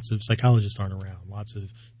 Yeah. Lots of psychologists aren't around. Lots of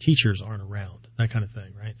teachers aren't around. That kind of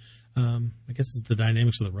thing, right? I guess it's the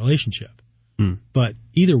dynamics of the relationship. But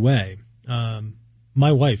either way,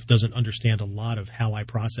 my wife doesn't understand a lot of how I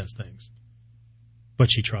process things,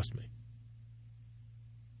 but she trusts me.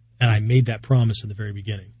 And I made that promise in the very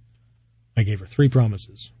beginning. I gave her 3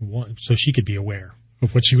 promises, one, so she could be aware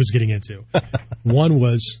of what she was getting into. One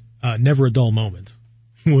was never a dull moment,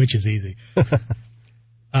 which is easy.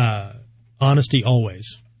 Honesty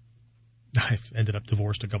always. I've ended up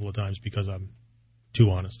divorced a couple of times because I'm too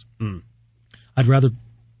honest. I'd rather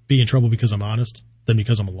be in trouble because I'm honest than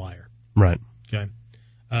because I'm a liar. Right. Okay.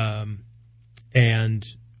 And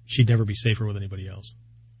she'd never be safer with anybody else.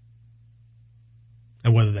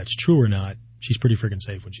 And whether that's true or not, she's pretty freaking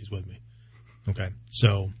safe when she's with me. Okay.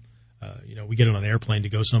 So, we get on an airplane to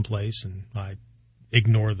go someplace, and I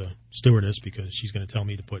ignore the stewardess because she's going to tell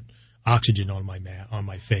me to put oxygen on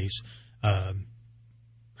my face.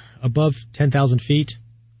 Above 10,000 feet,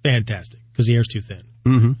 fantastic, because the air's too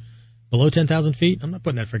thin. Below 10,000 feet, I'm not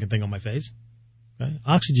putting that freaking thing on my face. Okay?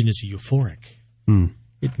 Oxygen is euphoric.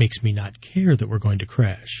 It makes me not care that we're going to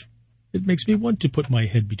crash. It makes me want to put my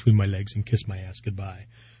head between my legs and kiss my ass goodbye.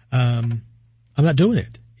 I'm not doing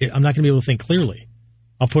it. I'm not going to be able to think clearly.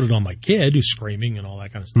 I'll put it on my kid who's screaming and all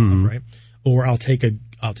that kind of stuff, right? Or I'll take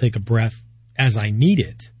a breath as I need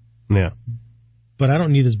it. Yeah. But I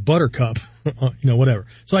don't need this buttercup, whatever.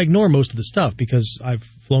 So I ignore most of the stuff because I've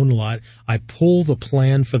flown a lot. I pull the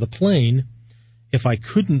plan for the plane. If I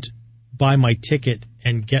couldn't buy my ticket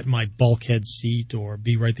and get my bulkhead seat or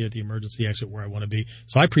be right there at the emergency exit where I want to be.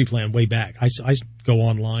 So I pre-plan way back. I go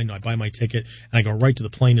online, I buy my ticket, and I go right to the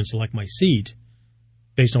plane and select my seat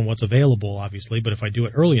based on what's available, obviously. But if I do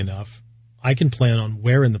it early enough, I can plan on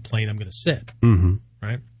where in the plane I'm going to sit,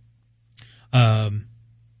 right?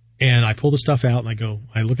 And I pull the stuff out, and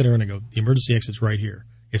I look at her, and I go, the emergency exit's right here.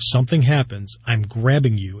 If something happens, I'm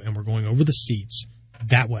grabbing you, and we're going over the seats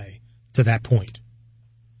that way to that point.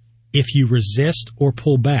 If you resist or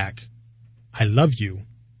pull back, I love you,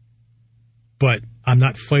 but I'm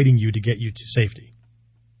not fighting you to get you to safety.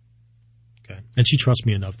 Okay. And she trusts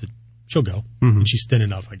me enough that she'll go. And she's thin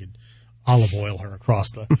enough I could olive oil her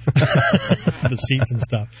across the the seats and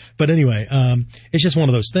stuff. But anyway, it's just one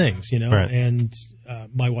of those things, right. And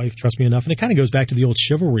my wife trusts me enough. And it kind of goes back to the old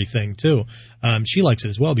chivalry thing, too. She likes it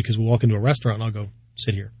as well because we'll walk into a restaurant and I'll go,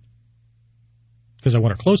 sit here. Because I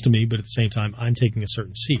want her close to me, but at the same time, I'm taking a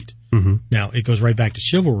certain seat. Now, it goes right back to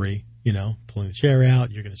chivalry, pulling the chair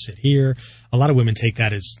out, you're going to sit here. A lot of women take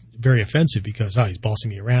that as very offensive because, he's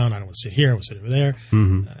bossing me around, I don't want to sit here, I want to sit over there.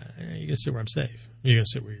 You're going to sit where I'm safe. You're going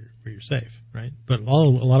to sit where you're safe, right? But a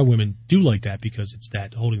lot of women do like that because it's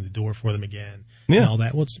that holding the door for them again and all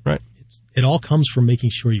that. Well, right. It all comes from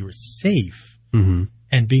making sure you're safe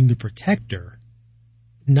and being the protector,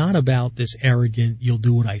 not about this arrogant, you'll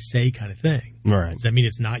do what I say kind of thing. Right. Does that mean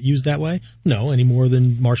it's not used that way? No, any more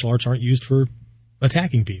than martial arts aren't used for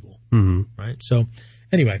attacking people. Right? So,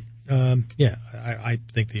 anyway, I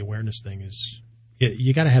think the awareness thing is,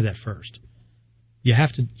 you got to have that first. You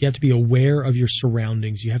have to be aware of your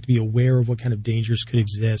surroundings. You have to be aware of what kind of dangers could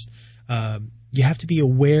exist. You have to be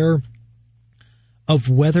aware of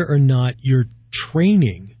whether or not your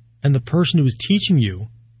training And the person who is teaching you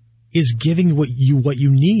is giving what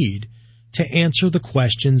you need to answer the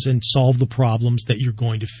questions and solve the problems that you're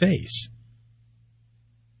going to face.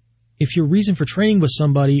 If your reason for training with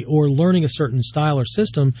somebody or learning a certain style or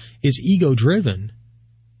system is ego-driven,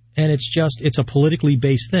 and it's a politically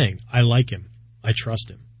based thing, I like him, I trust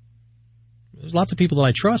him. There's lots of people that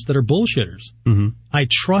I trust that are bullshitters. Mm-hmm. I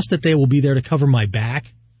trust that they will be there to cover my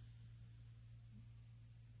back,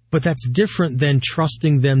 but that's different than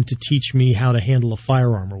trusting them to teach me how to handle a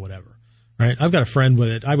firearm or whatever. Right? I've got a friend with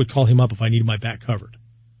it. I would call him up if I needed my back covered,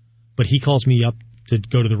 but he calls me up to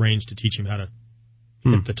go to the range to teach him how to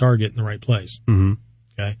hit the target in the right place. Mm-hmm.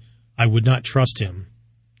 Okay, I would not trust him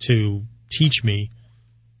to teach me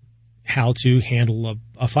how to handle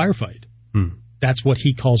a firefight. Mm. That's what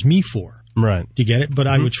he calls me for. Right. Do you get it? But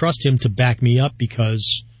I would trust him to back me up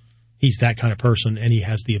because he's that kind of person and he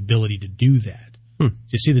has the ability to do that. Do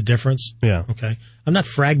you see the difference? Yeah. Okay. I'm not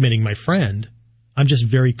fragmenting my friend. I'm just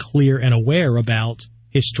very clear and aware about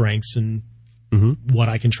his strengths and what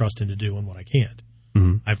I can trust him to do and what I can't.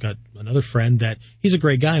 Mm-hmm. I've got another friend that he's a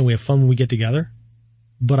great guy and we have fun when we get together,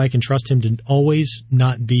 but I can trust him to always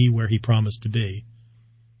not be where he promised to be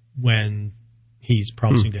when he's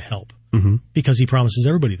promising to help. Mm-hmm. Because he promises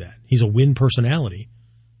everybody that. He's a win personality,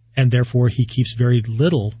 and therefore he keeps very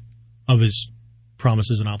little of his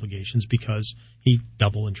promises and obligations because he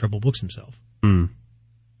double and triple books himself. Mm.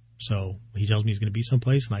 So he tells me he's going to be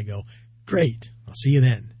someplace, and I go, great, I'll see you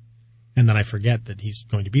then. And then I forget that he's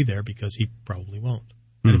going to be there because he probably won't.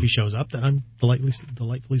 And if he shows up, then I'm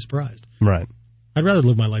delightfully surprised. Right. I'd rather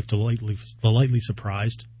live my life delightfully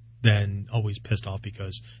surprised than always pissed off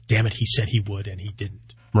because, damn it, he said he would and he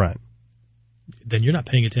didn't. Right. Then you're not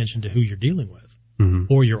paying attention to who you're dealing with.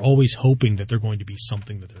 Or you're always hoping that they're going to be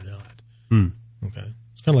something that they're not. Okay?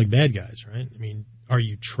 It's kind of like bad guys, right? I mean, are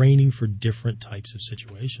you training for different types of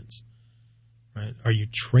situations? Right? Are you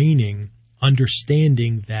training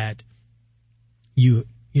understanding that you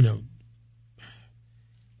know,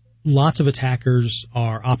 lots of attackers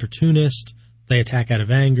are opportunist. They attack out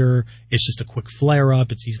of anger. It's just a quick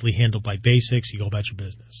flare-up. It's easily handled by basics. You go about your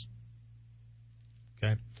business.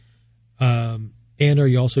 Okay? And are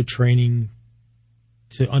you also training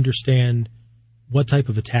to understand what type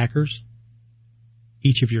of attackers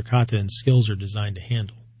each of your kata and skills are designed to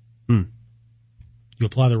handle? You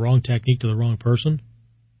apply the wrong technique to the wrong person,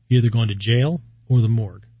 you're either going to jail or the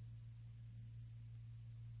morgue.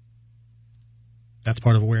 That's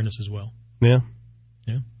part of awareness as well. Yeah.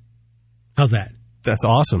 Yeah. How's that? That's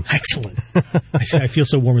awesome. Excellent. I feel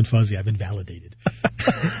so warm and fuzzy. I've been validated.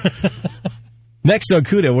 Next on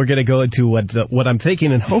KUDEN, we're going to go into what I'm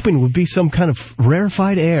thinking and hoping would be some kind of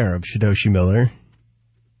rarefied air of Shidoshi Miller.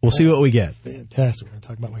 We'll see what we get. Fantastic. We're going to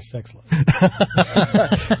talk about my sex life.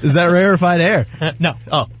 Is that rarefied air? No.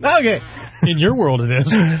 Oh, okay. In your world, it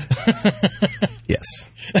is. Yes.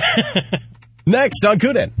 Next on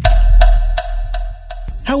KUDEN.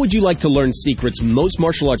 How would you like to learn secrets most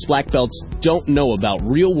martial arts black belts don't know about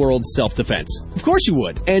real-world self-defense? Of course you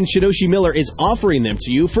would, and Shidoshi Miller is offering them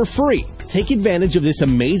to you for free. Take advantage of this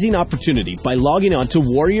amazing opportunity by logging on to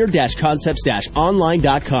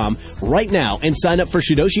warrior-concepts-online.com right now and sign up for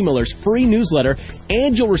Shidoshi Miller's free newsletter,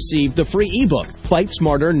 and you'll receive the free ebook, Fight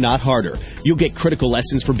Smarter, Not Harder. You'll get critical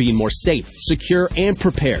lessons for being more safe, secure, and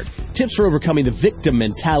prepared, tips for overcoming the victim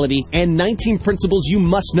mentality, and 19 principles you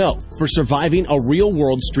must know for surviving a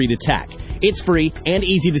real-world street attack. It's free and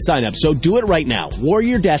easy to sign up, so do it right now.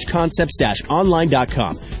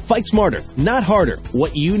 Warrior-concepts-online.com. Fight smarter, not harder.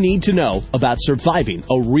 What you need to know about surviving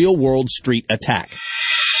a real-world street attack.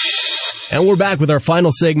 And we're back with our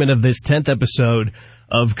final segment of this 10th episode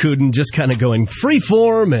of KUDEN, just kind of going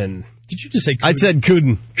freeform and... Did you just say KUDEN? I said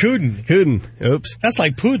KUDEN. KUDEN. Oops. That's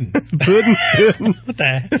like Putin. KUDEN. What the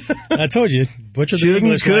heck? I told you. Butcher the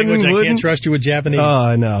English language. I can't trust you with Japanese.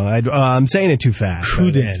 Oh, no. I'm saying it too fast.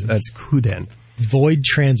 KUDEN. That's KUDEN. Void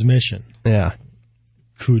transmission. Yeah.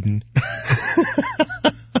 KUDEN.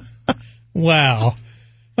 Wow.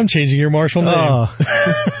 I'm changing your martial name. Oh.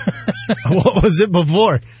 What was it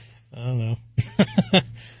before? I don't know.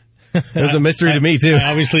 It was a mystery to me, too.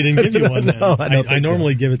 I obviously didn't give you one. No, I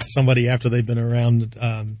normally give it to somebody after they've been around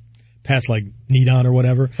past, like, Nidan or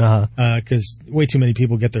whatever. Because way too many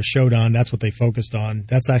people get their Shodan. That's what they focused on.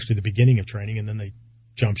 That's actually the beginning of training, and then they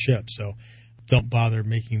jump ship. So don't bother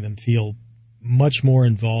making them feel much more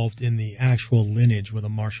involved in the actual lineage with a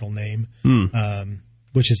martial name,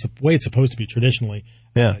 which is the way it's supposed to be traditionally.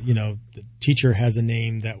 Yeah. The teacher has a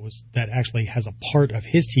name that actually has a part of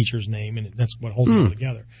his teacher's name, and that's what holds it all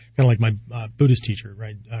together. Kind of like my Buddhist teacher,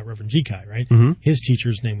 right? Reverend Jikai, right? His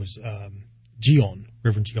teacher's name was Jion,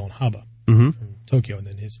 Reverend Jion Haba. from Tokyo, and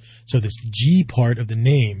then so this G part of the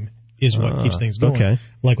name is what keeps things going. Okay.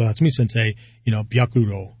 Like with Hatsumi Sensei,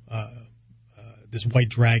 Byakuro, this white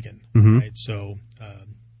dragon, right? So,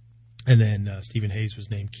 and then Stephen Hayes was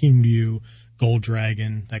named Kinryu, gold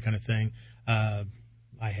dragon, that kind of thing.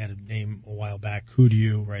 I had a name a while back,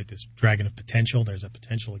 Kudyu, right? This dragon of potential. There's a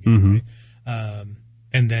potential again, right?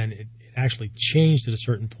 And then it actually changed at a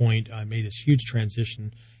certain point. I made this huge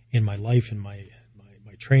transition in my life and my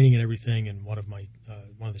training and everything. And one of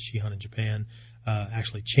the Shihan in Japan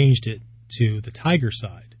actually changed it to the tiger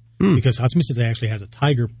side because Hatsumi Sensei actually has a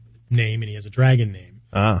tiger name and he has a dragon name.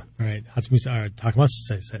 Right?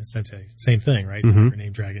 Takamatsu Sensei, same thing, right? Tiger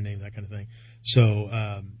name, dragon name, that kind of thing. So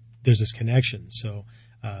there's this connection. So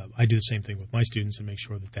I do the same thing with my students and make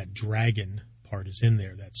sure that dragon part is in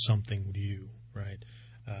there. That something Ryu, right,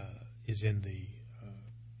 is in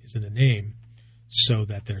the name, so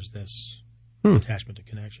that there's this attachment to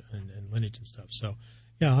connection and lineage and stuff. So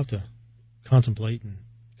yeah, I'll have to contemplate and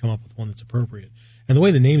come up with one that's appropriate. And the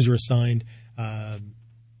way the names are assigned,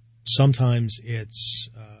 sometimes it's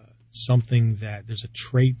something that there's a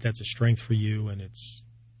trait that's a strength for you, and it's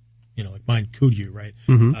like mine, Kudyu, right?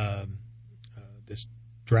 This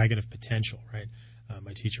dragon of potential, right?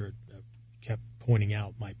 My teacher kept pointing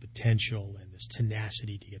out my potential and this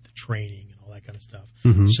tenacity to get the training and all that kind of stuff.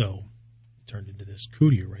 So it turned into this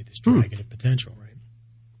Kudyu, right? This dragon of potential,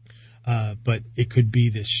 right? But it could be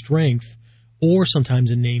this strength, or sometimes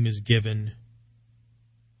a name is given,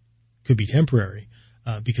 could be temporary,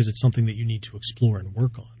 because it's something that you need to explore and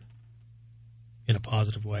work on in a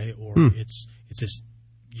positive way, or it's this,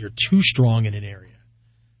 you're too strong in an area.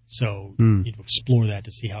 So you need to explore that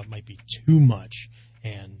to see how it might be too much,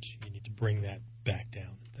 and you need to bring that back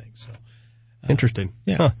down and things. So interesting.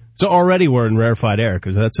 Yeah. Huh. So already we're in rarefied air,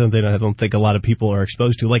 because that's something I don't think a lot of people are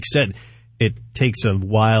exposed to. Like I said, it takes a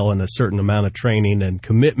while and a certain amount of training and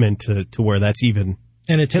commitment to where that's even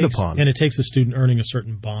hit upon. And it takes the student earning a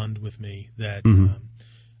certain bond with me that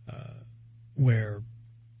where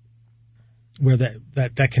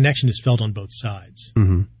that connection is felt on both sides.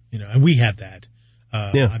 And we have that.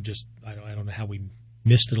 I don't know how we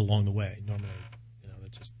missed it along the way. Normally,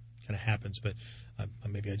 it just kind of happens, but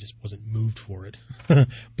maybe I just wasn't moved for it.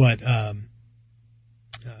 But there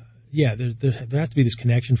has to be this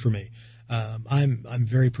connection for me. I'm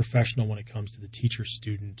very professional when it comes to the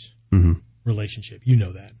teacher-student relationship. You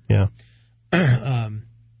know that. Yeah.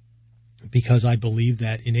 Because I believe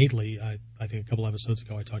that innately, I think a couple episodes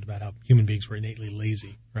ago I talked about how human beings were innately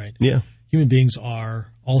lazy, right? Yeah. Human beings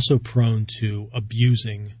are also prone to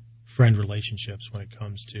abusing friend relationships when it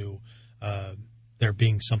comes to there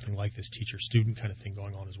being something like this teacher-student kind of thing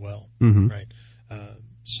going on as well, right?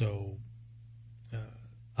 So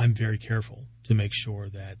I'm very careful to make sure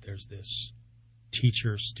that there's this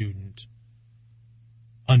teacher-student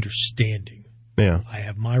understanding. Yeah. I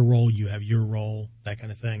have my role, you have your role, that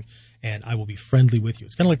kind of thing, and I will be friendly with you.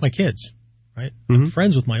 It's kind of like my kids, right? I'm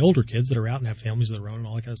friends with my older kids that are out and have families of their own and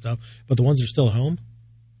all that kind of stuff, but the ones that are still at home,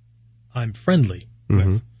 I'm friendly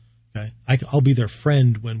with. Okay, I'll be their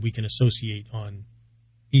friend when we can associate on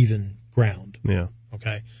even ground. Yeah.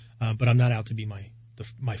 Okay, but I'm not out to be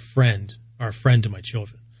my friend or a friend to my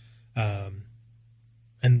children.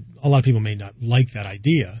 And a lot of people may not like that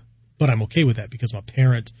idea, but I'm okay with that because I'm a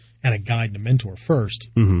parent and a guide and a mentor first.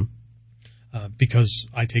 Because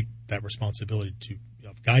I take that responsibility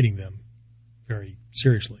of guiding them very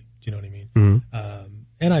seriously. Do you know what I mean?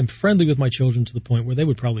 And I'm friendly with my children to the point where they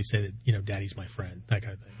would probably say that, Daddy's my friend, that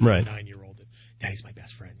kind of thing. Right. 9-year-old, Daddy's my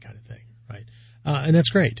best friend kind of thing, right? And that's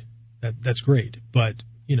great. That's great. But,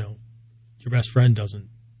 your best friend doesn't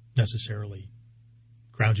necessarily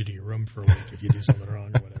ground you to your room for a week if you do something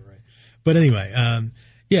wrong or whatever, right? But anyway,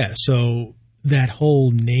 so that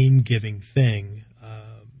whole name-giving thing,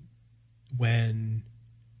 when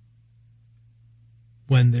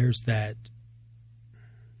there's that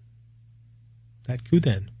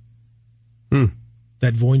KUDEN,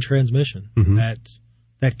 that Voin transmission,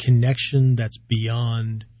 that connection that's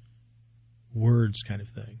beyond words kind of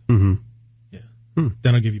thing.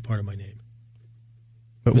 Then I'll give you part of my name.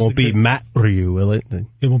 It won't be Matt or you, will it?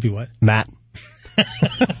 It won't be what? Matt.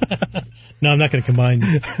 No, I'm not going to combine.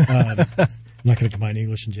 I'm not going to combine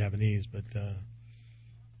English and Japanese, but I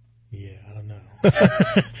don't know.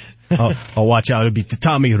 I'll watch out. It'll be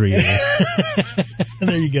Tatami Ryu.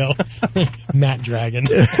 There you go, Matt Dragon.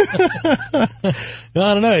 I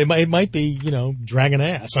don't know. It might be Dragon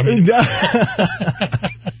Ass. I mean,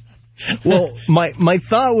 well, my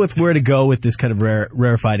thought with where to go with this kind of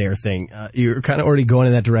rarefied air thing, you're kind of already going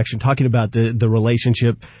in that direction, talking about the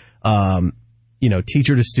relationship,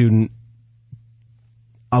 teacher to student.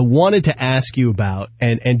 wanted to ask you about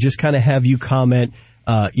and just kind of have you comment,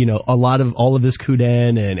 all of this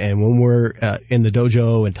KUDEN and when we're in the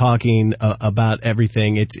dojo and talking about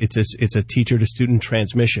everything, it's a teacher to student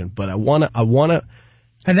transmission. But I want to.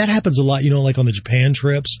 And that happens a lot, like on the Japan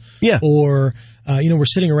trips. Yeah. Or, we're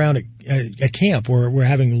sitting around at camp or we're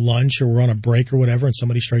having lunch or we're on a break or whatever and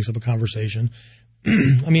somebody strikes up a conversation.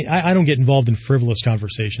 I mean, I don't get involved in frivolous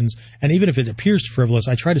conversations. And even if it appears frivolous,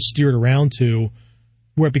 I try to steer it around to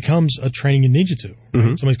where it becomes a training in ninjutsu. Right?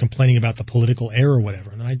 Mm-hmm. Somebody's complaining about the political error or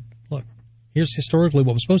whatever. And then look, here's historically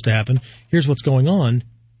what was supposed to happen. Here's what's going on.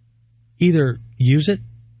 Either use it,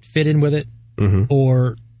 fit in with it,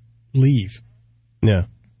 or leave. Yeah.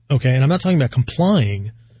 Okay, and I'm not talking about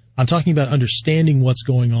complying. I'm talking about understanding what's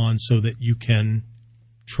going on so that you can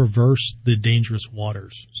traverse the dangerous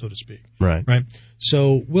waters, so to speak. Right. Right.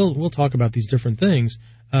 So we'll talk about these different things.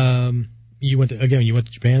 You went to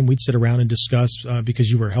Japan. We'd sit around and discuss because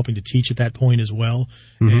you were helping to teach at that point as well.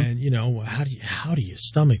 And how do you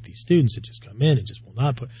stomach these students that just come in and just will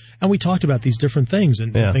not put? And we talked about these different things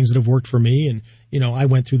and things that have worked for me. And I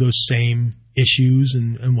went through those same issues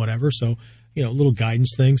and whatever. So. Little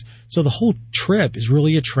guidance things. So the whole trip is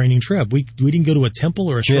really a training trip. We didn't go to a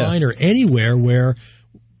temple or a shrine or anywhere where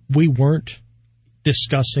we weren't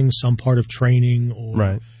discussing some part of training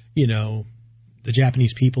or, the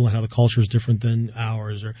Japanese people and how the culture is different than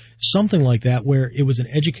ours or something like that where it was an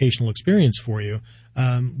educational experience for you.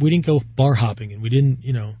 We didn't go bar hopping and we didn't,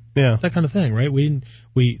 that kind of thing, right?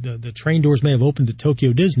 The train doors may have opened at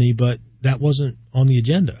Tokyo Disney, but that wasn't on the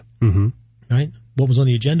agenda, right? What was on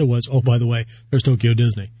the agenda was, oh, by the way, there's Tokyo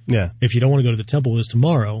Disney. Yeah. If you don't want to go to the temple this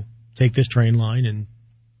tomorrow, take this train line and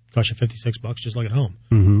it costs you $56 just like at home.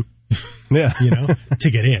 Mm-hmm. Yeah.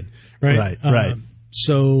 To get in. Right. Right.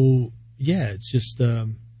 So, it's just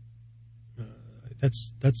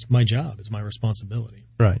that's my job. It's my responsibility.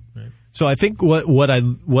 Right. So I think what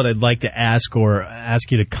I'd like to ask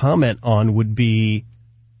you to comment on would be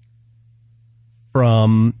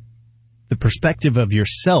from the perspective of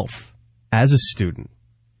yourself as a student,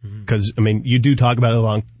 because you do talk about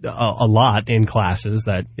it a lot in classes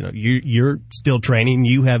that you're still training,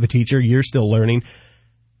 you have a teacher, you're still learning.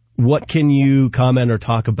 What can you comment or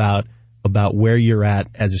talk about where you're at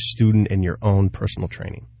as a student in your own personal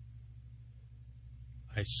training?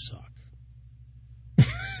 I suck.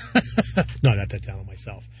 No, not that down on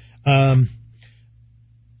myself.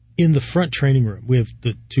 In the front training room, we have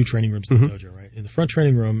the two training rooms in the dojo, right? In the front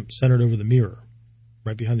training room, centered over the mirror,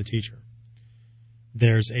 right behind the teacher,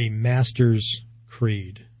 there's a master's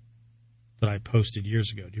creed that I posted years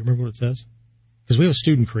ago. Do you remember what it says? Because we have a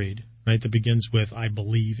student creed, right, that begins with I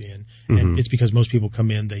believe in. And it's because most people come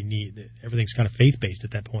in, everything's kind of faith-based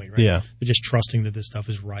at that point, right? Yeah. They're just trusting that this stuff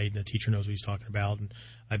is right and the teacher knows what he's talking about and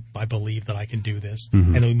I believe that I can do this.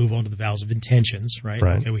 And then we move on to the vows of intentions, right?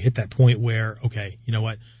 Okay, we hit that point where, okay, you know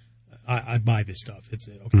what? I buy this stuff. It's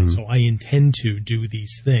okay. So I intend to do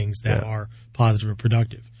these things that are positive and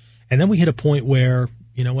productive. And then we hit a point where,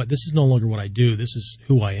 you know what, this is no longer what I do. This is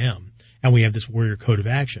who I am. And we have this warrior code of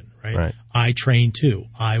action, right? I train too.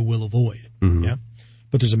 I will avoid. Yeah.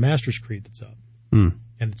 But there's a master's creed that's up. And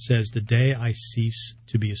it says, the day I cease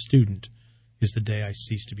to be a student is the day I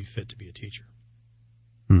cease to be fit to be a teacher.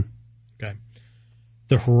 Okay.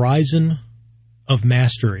 The horizon of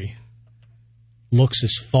mastery looks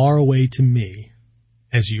as far away to me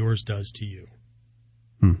as yours does to you.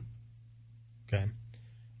 Okay.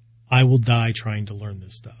 I will die trying to learn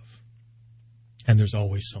this stuff. And there's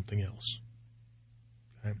always something else.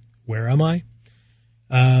 Okay. Where am I?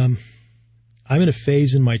 I'm in a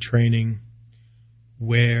phase in my training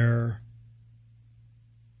where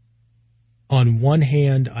on one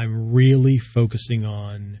hand, I'm really focusing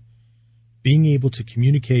on being able to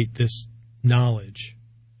communicate this knowledge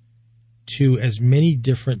to as many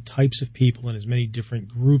different types of people and as many different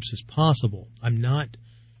groups as possible. I'm not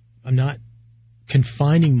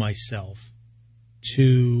confining myself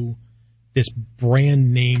to this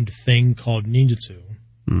brand named thing called ninjutsu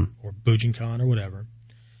or Bujinkan or whatever,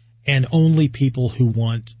 and only people who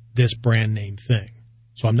want this brand name thing.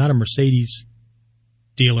 So I'm not a Mercedes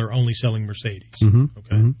dealer only selling Mercedes.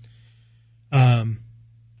 Okay.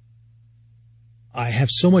 I have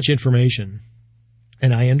so much information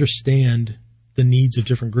and I understand the needs of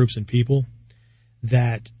different groups and people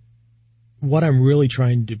that what I'm really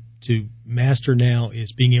trying to master now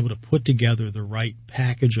is being able to put together the right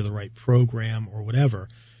package or the right program or whatever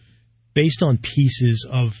based on pieces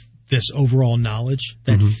of this overall knowledge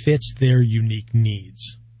that fits their unique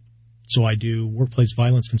needs. So I do workplace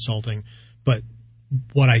violence consulting, but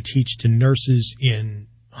what I teach to nurses in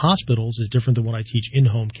hospitals is different than what I teach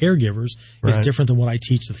in-home caregivers. Right. It's different than what I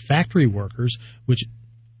teach the factory workers, which,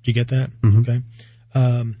 do you get that? Mm-hmm. Okay.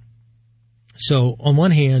 So on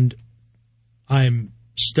one hand, I'm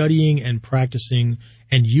studying and practicing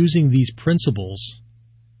and using these principles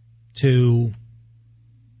to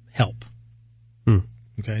help,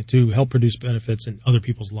 okay, to help produce benefits in other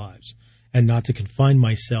people's lives, and not to confine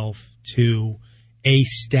myself to a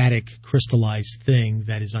static, crystallized thing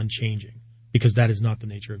that is unchanging, because that is not the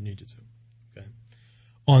nature of ninjutsu. Okay.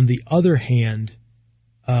 On the other hand,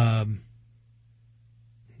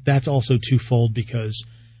 that's also twofold, because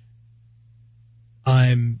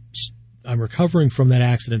I'm recovering from that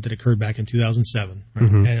accident that occurred back in 2007, right?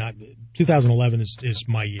 Mm-hmm. And 2011 is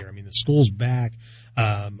my year. I mean, the school's back.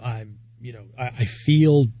 I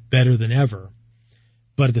feel better than ever,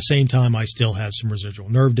 but at the same time, I still have some residual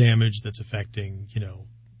nerve damage that's affecting,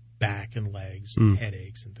 back and legs and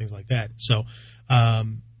headaches and things like that. So,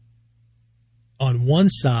 on one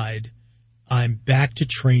side, I'm back to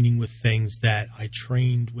training with things that I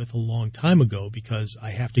trained with a long time ago, because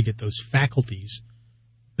I have to get those faculties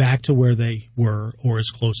back to where they were or as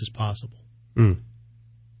close as possible.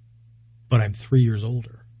 But I'm 3 years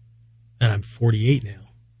older, and I'm 48 now,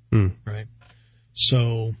 right?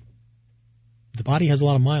 So the body has a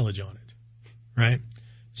lot of mileage on it, right?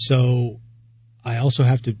 So I also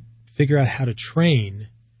have to figure out how to train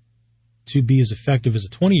to be as effective as a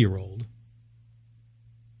 20-year-old,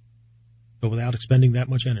 but without expending that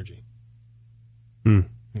much energy.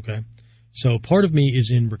 Okay? So part of me is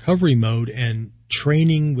in recovery mode and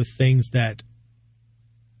training with things that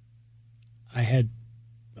I had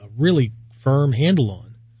a really firm handle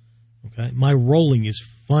on. Okay? My rolling is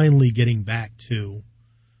finally getting back to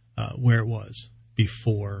where it was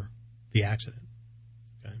before the accident,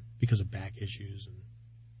 okay? Because of back issues and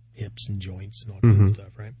hips and joints and all kinds of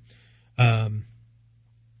stuff, right?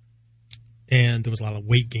 And there was a lot of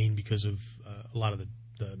weight gain because of a lot of the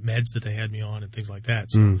meds that they had me on and things like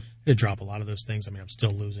that. So I had to drop a lot of those things. I mean, I'm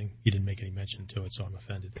still losing. You didn't make any mention to it, so I'm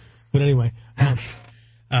offended. But anyway,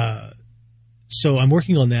 so I'm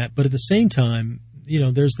working on that. But at the same time,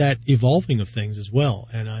 there's that evolving of things as well.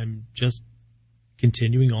 And I'm just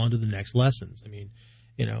continuing on to the next lessons. I mean,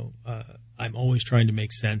 I'm always trying to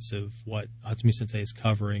make sense of what Hatsumi Sensei is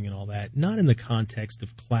covering and all that, not in the context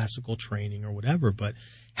of classical training or whatever, but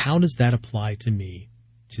how does that apply to me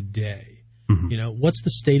today? What's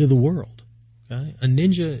the state of the world? Okay? A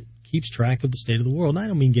ninja keeps track of the state of the world. And I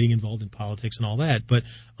don't mean getting involved in politics and all that, but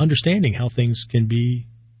understanding how things can be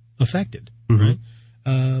affected, right?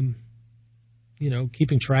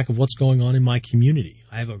 Keeping track of what's going on in my community.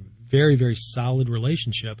 I have a very, very solid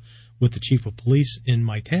relationship with the chief of police in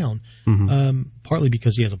my town, partly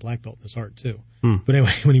because he has a black belt in his art, too. But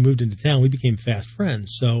anyway, when he moved into town, we became fast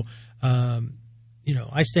friends. So,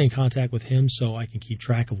 I stay in contact with him so I can keep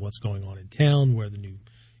track of what's going on in town, where the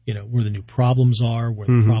new problems are, where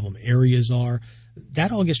the problem areas are.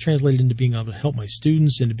 That all gets translated into being able to help my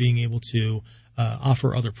students, into being able to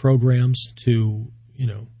offer other programs to,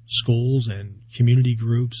 schools and community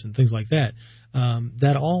groups and things like that.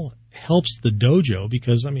 That all helps the dojo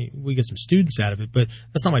because, we get some students out of it, but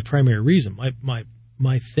that's not my primary reason.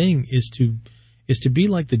 My thing is to be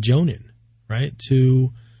like the Jonin, right?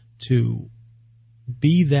 To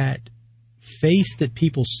be that face that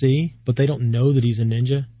people see, but they don't know that he's a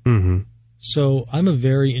ninja. So I'm a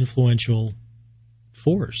very influential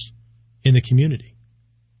force in the community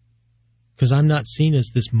because I'm not seen as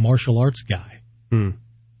this martial arts guy.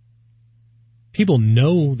 People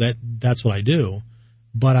know that that's what I do,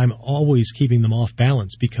 but I'm always keeping them off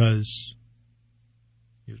balance because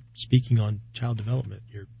you're speaking on child development.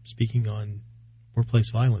 You're speaking on workplace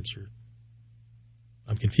violence.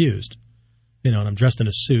 I'm confused. And I'm dressed in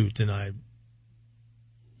a suit and I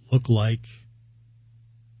look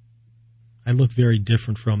very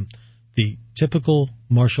different from the typical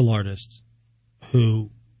martial artists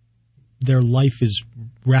who their life is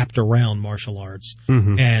wrapped around martial arts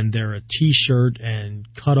and they're a T-shirt and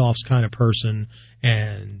cutoffs kind of person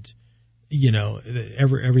and,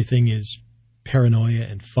 everything is paranoia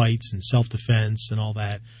and fights and self-defense and all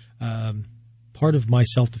that. Part of my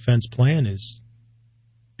self-defense plan is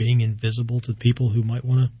being invisible to people who might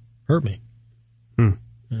want to hurt me.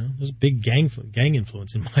 There's a big gang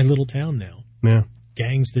influence in my little town now. Yeah.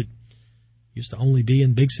 Gangs that used to only be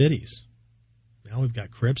in big cities. Now we've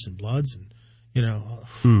got Crips and Bloods and,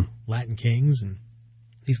 Latin Kings and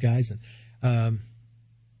these guys. And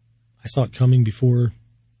I saw it coming before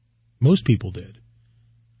most people did,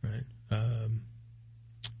 right?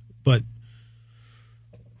 But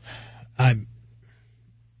I'm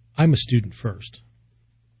a student first.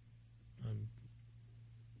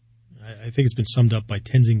 I think it's been summed up by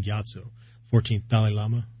Tenzin Gyatso, 14th Dalai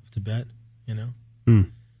Lama of Tibet, you know.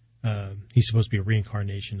 He's supposed to be a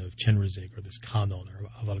reincarnation of Chenrezig or this Kanon or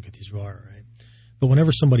Avalokiteshvara, right? But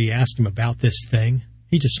whenever somebody asks him about this thing,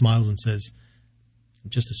 he just smiles and says, I'm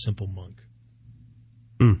just a simple monk,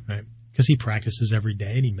 right? Because he practices every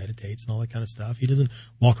day and he meditates and all that kind of stuff. He doesn't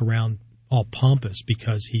walk around all pompous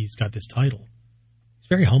because he's got this title. He's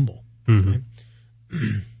very humble, right?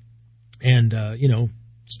 And, you know,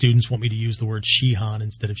 students want me to use the word Shihan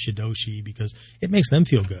instead of Shidoshi because it makes them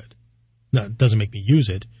feel good. No, it doesn't make me use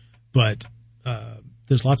it, but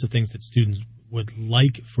there's lots of things that students would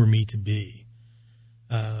like for me to be.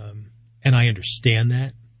 And I understand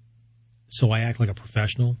that, so I act like a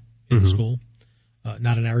professional in school,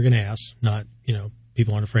 not an arrogant ass, not, you know,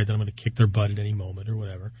 people aren't afraid that I'm going to kick their butt at any moment or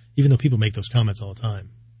whatever, even though people make those comments all the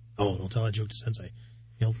time. Oh, don't tell that joke to Sensei.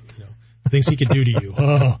 You know, things he could do to you.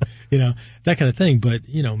 Oh, you know, that kind of thing. But,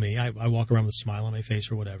 you know me, I walk around with a smile on my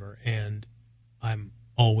face or whatever, and I'm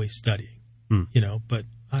always studying, you know, but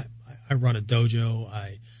I run a dojo.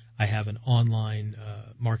 I have an online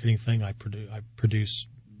marketing thing. I produce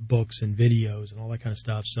books and videos and all that kind of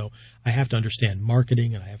stuff. So I have to understand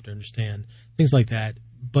marketing and I have to understand things like that,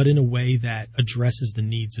 but in a way that addresses the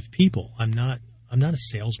needs of people. I'm not a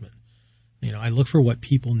salesman. You know, I look for what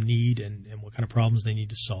people need and what kind of problems they need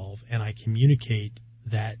to solve, and I communicate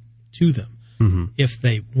that to them. If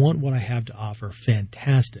they want what I have to offer,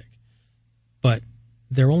 fantastic. But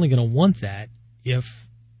they're only going to want that if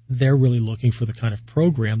they're really looking for the kind of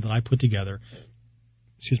program that I put together,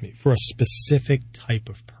 for a specific type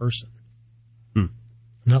of person. I'm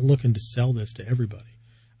not looking to sell this to everybody.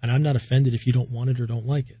 And I'm not offended if you don't want it or don't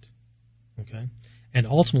like it. Okay? And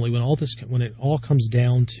ultimately, when it all comes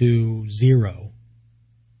down to zero,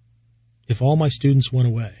 if all my students went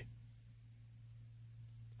away,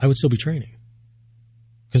 I would still be training.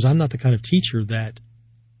 Because I'm not the kind of teacher that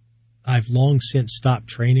I've long since stopped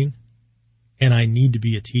training, and I need to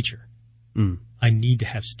be a teacher. I need to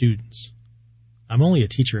have students. I'm only a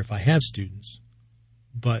teacher if I have students,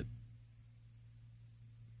 but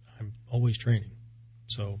I'm always training.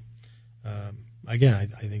 So, again,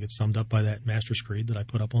 I think it's summed up by that Master's Creed that I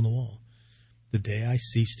put up on the wall. The day I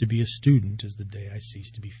cease to be a student is the day I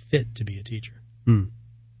cease to be fit to be a teacher.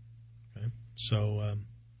 Okay? So,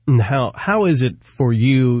 how is it for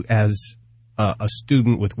you as a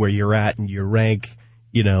student with where you're at and your rank,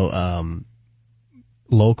 you know,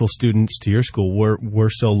 local students to your school, we're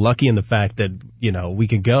so lucky in the fact that, you know, we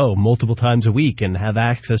could go multiple times a week and have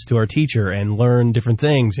access to our teacher and learn different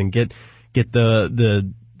things and get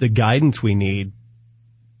the guidance we need.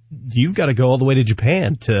 You've got to go all the way to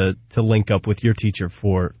Japan to link up with your teacher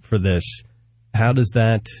for this. How does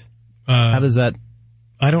that?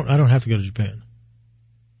 I don't have to go to Japan.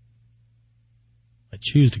 I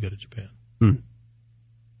choose to go to Japan,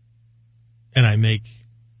 and I make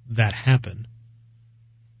that happen.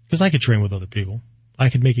 Because I could train with other people. I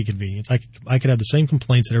could make it convenient. I could have the same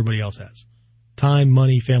complaints that everybody else has. Time,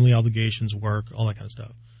 money, family obligations, work, all that kind of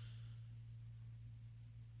stuff.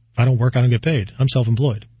 If I don't work, I don't get paid. I'm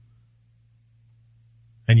self-employed.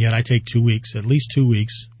 And yet I take 2 weeks, at least 2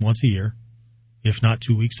 weeks, once a year, if not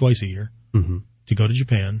 2 weeks, twice a year, to go to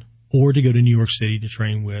Japan or to go to New York City to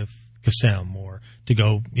train with Kasem, or to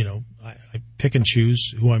go, you know, I pick and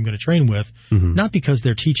choose who I'm going to train with, not because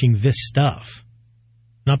they're teaching this stuff.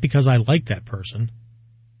 Not because I like that person,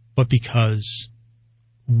 but because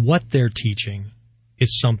what they're teaching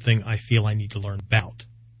is something I feel I need to learn about.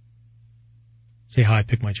 See how I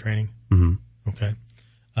pick my training? Okay.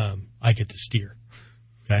 I get to steer.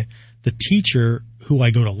 Okay. The teacher who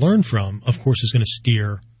I go to learn from, of course, is going to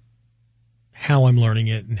steer how I'm learning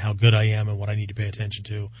it and how good I am and what I need to pay attention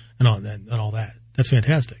to and all that. That's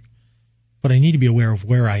fantastic. But I need to be aware of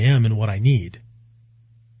where I am and what I need.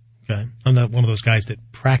 Okay? I'm not one of those guys that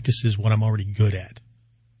practices what I'm already good at.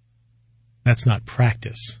 That's not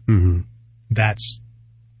practice. That's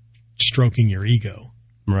stroking your ego.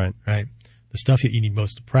 Right. The stuff that you need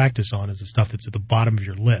most to practice on is the stuff that's at the bottom of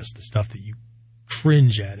your list, the stuff that you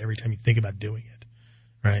cringe at every time you think about doing it.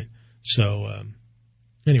 Right? So,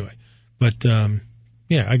 anyway. But,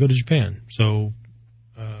 yeah, I go to Japan. So,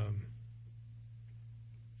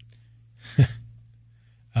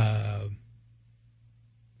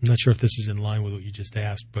 I'm not sure if this is in line with what you just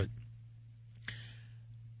asked, but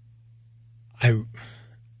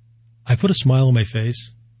I put a smile on my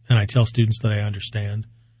face and I tell students that I understand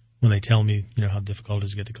when they tell me, you know, how difficult it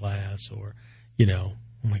is to get to class, or, you know,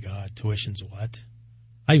 oh my God, tuition's what?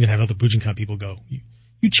 I even had other Bujinkan people go,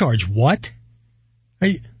 you charge what?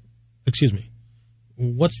 Excuse me.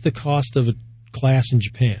 What's the cost of a class in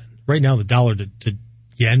Japan? Right now, the dollar to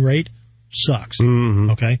yen rate, sucks.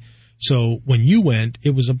 Mm-hmm. Okay? So when you went,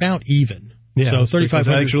 it was about even. Yeah, so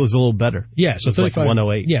 3,500 actually was a little better. Yeah, so 35 like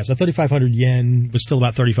 108. Yeah, so 3,500 yen was still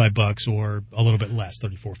about $35 or a little bit less,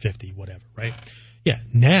 3,450, whatever, right? Yeah,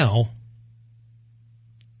 now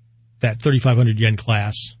that 3,500 yen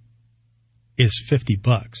class is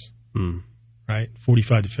 $50, right?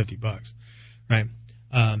 45 to $50, right?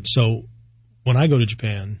 So when I go to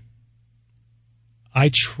Japan,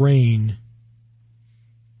 I train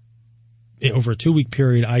over a 2-week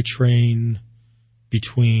period. I train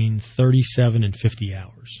between 37 and 50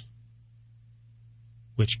 hours,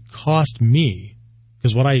 which cost me,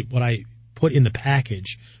 because what I put in the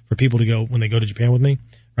package for people to go when they go to Japan with me,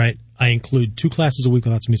 right? I include 2 classes a week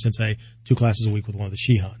with Hatsumi Sensei, 2 classes a week with one of the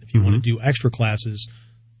Shihan. If you want to do extra classes,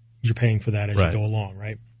 you're paying for that as you go along,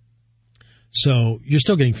 right? So you're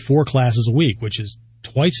still getting 4 classes a week, which is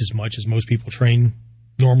twice as much as most people train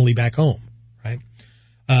normally back home, right?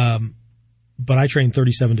 But I train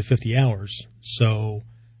 37 to 50 hours. So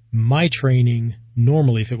my training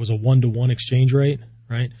normally, if it was a 1-to-1 exchange rate,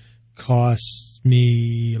 right, costs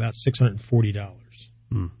me about $640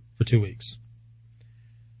 for 2 weeks.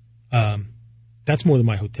 That's more than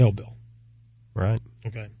my hotel bill. Right.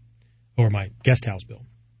 Okay. Or my guest house bill.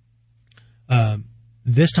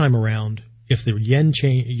 This time around, if the yen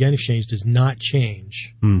exchange does not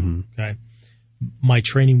change, okay, my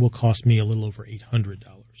training will cost me a little over $800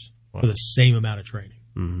 for the same amount of training.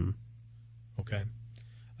 Okay.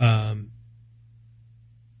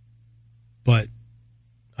 But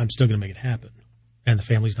I'm still going to make it happen. And the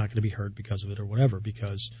family's not going to be hurt because of it or whatever,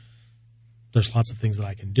 because there's lots of things that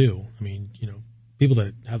I can do. I mean, people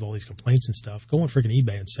that have all these complaints and stuff, go on freaking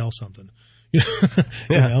eBay and sell something.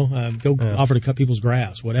 Go offer to cut people's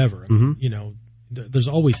grass, whatever. I mean, there's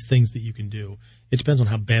always things that you can do. It depends on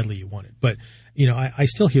how badly you want it. But, I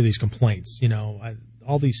still hear these complaints,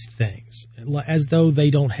 all these things, as though they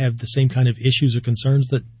don't have the same kind of issues or concerns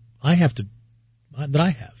that I have.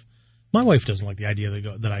 My wife doesn't like the idea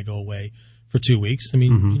that I go away for 2 weeks. I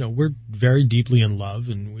mean, we're very deeply in love,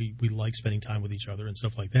 and we like spending time with each other and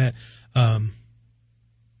stuff like that.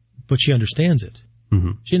 But she understands it.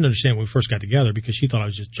 She didn't understand when we first got together because she thought I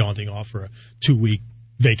was just jaunting off for a 2-week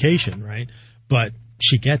vacation, right? But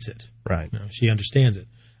she gets it. Right. She understands it.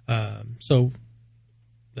 So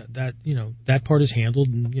that part is handled,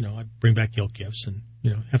 and, I bring back guilt gifts and,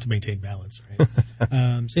 have to maintain balance, right?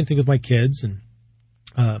 Same thing with my kids, and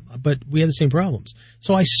but we have the same problems.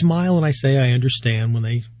 So I smile and I say I understand when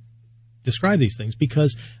they describe these things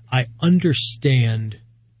because I understand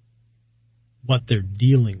what they're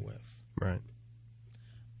dealing with. Right.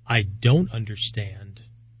 I don't understand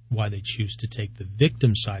why they choose to take the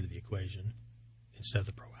victim side of the equation instead of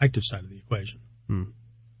the proactive side of the equation.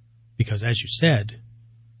 Because as you said,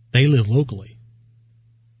 they live locally.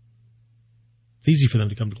 It's easy for them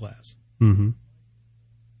to come to class.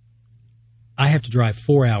 I have to drive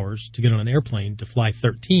 4 hours to get on an airplane, to fly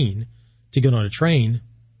 13, to get on a train,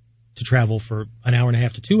 to travel for an hour and a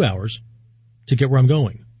half to 2 hours to get where I'm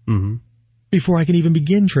going before I can even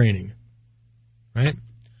begin training. Right?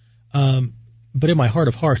 But in my heart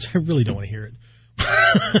of hearts, I really don't want to hear it.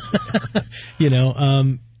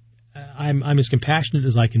 I'm as compassionate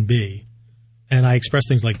as I can be, and I express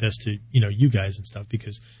things like this to you guys and stuff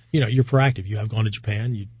because you're proactive. You have gone to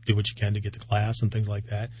Japan. You do what you can to get to class and things like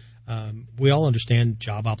that. We all understand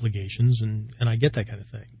job obligations, and I get that kind of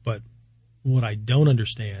thing. But what I don't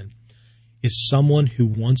understand is someone who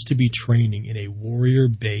wants to be training in a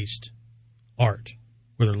warrior-based art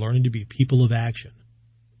where they're learning to be people of action,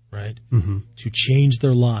 right? To change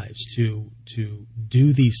their lives, to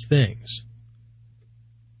do these things.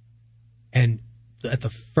 And at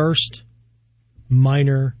the first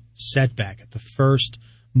minor setback, at the first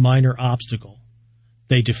minor obstacle,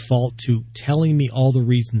 they default to telling me all the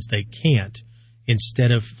reasons they can't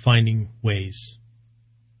instead of finding ways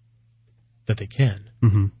that they can.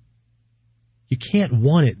 You can't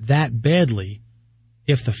want it that badly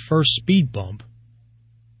if the first speed bump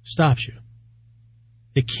stops you.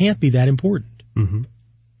 It can't be that important.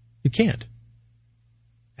 It can't.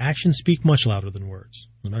 Actions speak much louder than words.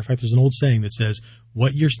 As a matter of fact, there's an old saying that says,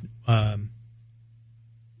 what you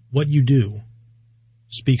do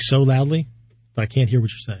speaks so loudly that I can't hear what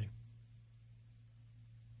you're saying.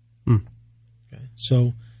 Okay.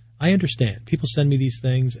 So I understand. People send me these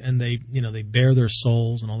things, and they bare their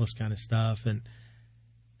souls and all this kind of stuff. And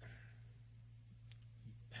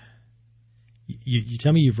you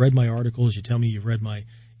tell me you've read my articles. You tell me you've read my,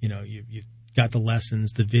 you've got the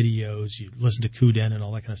lessons, the videos. You listen to KUDEN and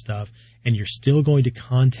all that kind of stuff, and you're still going to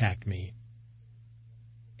contact me,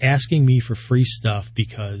 asking me for free stuff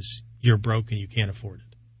because you're broke and you can't afford it.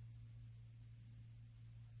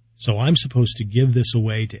 So I'm supposed to give this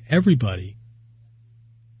away to everybody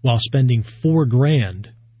while spending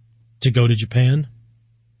 $4,000 to go to Japan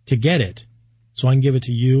to get it. So I can give it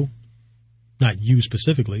to you, not you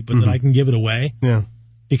specifically, but that I can give it away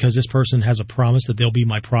because this person has a promise that they'll be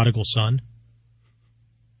my prodigal son.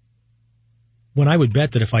 When I would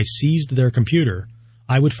bet that if I seized their computer,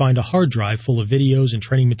 I would find a hard drive full of videos and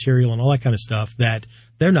training material and all that kind of stuff that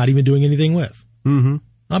they're not even doing anything with. Mm-hmm.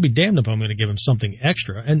 I'll be damned if I'm going to give them something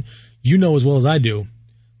extra. And you know as well as I do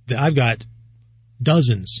that I've got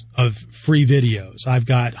dozens of free videos. I've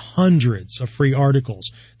got hundreds of free articles.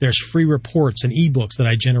 There's free reports and ebooks that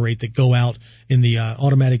I generate that go out in the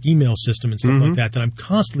automatic email system and stuff like that I'm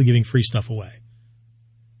constantly giving free stuff away.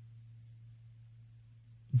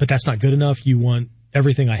 But that's not good enough. You want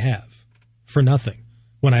everything I have for nothing.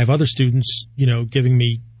 When I have other students, giving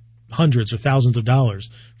me hundreds or thousands of dollars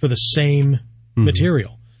for the same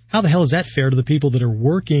material. How the hell is that fair to the people that are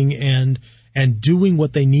working and doing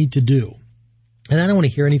what they need to do? And I don't want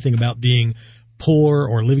to hear anything about being poor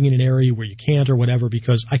or living in an area where you can't or whatever,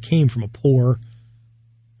 because I came from a poor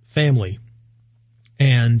family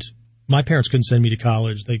and my parents couldn't send me to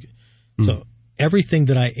college. So everything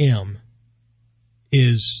that I am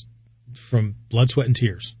is from blood, sweat, and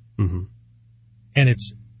tears. Mm-hmm. And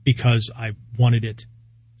it's because I wanted it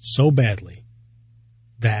so badly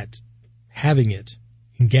that having it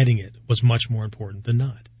and getting it was much more important than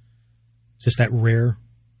not. It's just that rare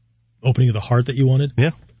opening of the heart that you wanted. Yeah.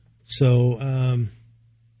 So,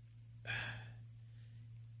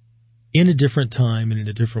 in a different time and in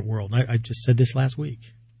a different world, I just said this last week,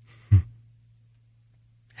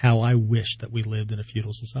 how I wish that we lived in a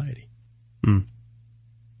feudal society.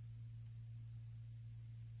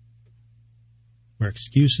 Where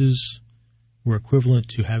excuses were equivalent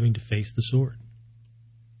to having to face the sword.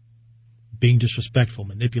 Being disrespectful,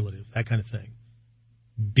 manipulative, that kind of thing.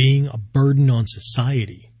 Being a burden on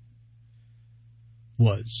society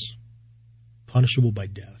was punishable by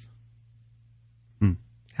death.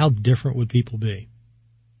 How different would people be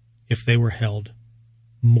if they were held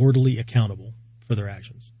mortally accountable for their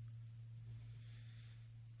actions?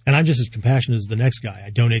 And I'm just as compassionate as the next guy. I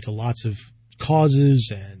donate to lots of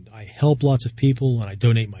causes and I help lots of people and I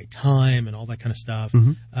donate my time and all that kind of stuff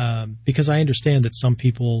because I understand that some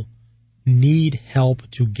people need help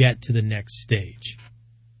to get to the next stage.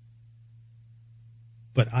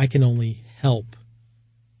 But I can only help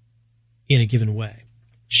in a given way,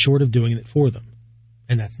 short of doing it for them.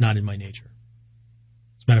 And that's not in my nature.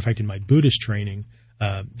 As a matter of fact, in my Buddhist training,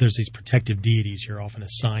 there's these protective deities. You're often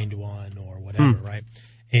assigned one or whatever, right?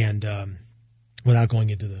 And without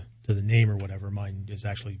going into the name or whatever, mine is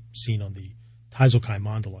actually seen on the Taizokai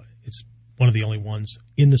mandala. It's one of the only ones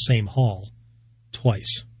in the same hall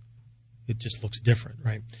twice. It just looks different,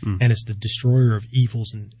 right? And it's the destroyer of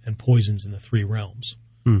evils and poisons in the three realms.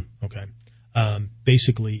 Okay.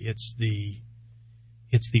 Basically, it's the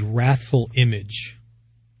wrathful image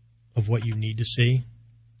of what you need to see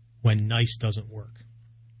when nice doesn't work.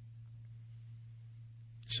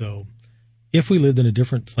 So, if we lived in a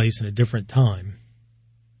different place in a different time,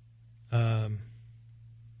 I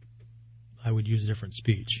would use a different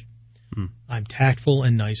speech. I'm tactful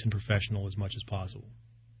and nice and professional as much as possible.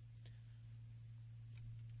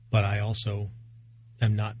 But I also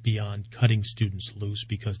am not beyond cutting students loose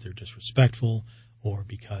because they're disrespectful or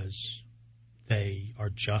because they are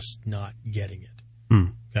just not getting it.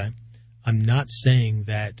 Okay? I'm not saying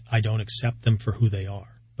that I don't accept them for who they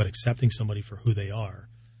are, but accepting somebody for who they are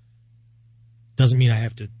doesn't mean I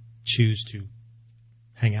have to choose to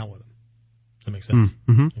hang out with them. Does that make sense?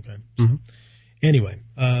 Okay. So, anyway,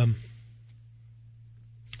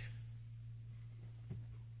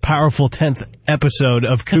 powerful 10th episode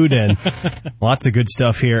of KUDEN. Lots of good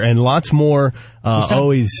stuff here, and lots more.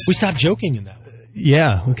 We stopped joking in that one.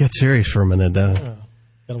 Yeah, we got serious for a minute. Got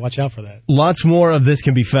to watch out for that. Lots more of this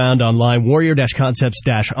can be found online,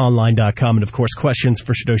 warrior-concepts-online.com. And, of course, questions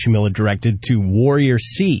for Shidoshi Miller directed to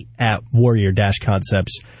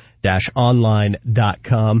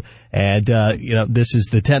warriorc@warrior-concepts-online.com. And, this is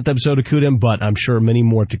the 10th episode of KUDEN, but I'm sure many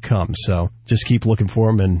more to come. So just keep looking for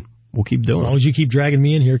them, and we'll keep doing it. As long as you keep dragging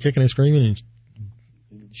me in here, kicking and screaming, and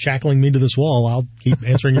shackling me to this wall, I'll keep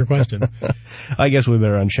answering your question. I guess we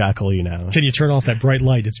better unshackle you now. Can you turn off that bright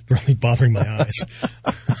light? It's really bothering my eyes.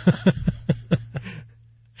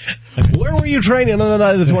 Where were you training on the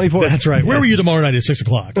night of the 24th? That's right. Where were you tomorrow night at 6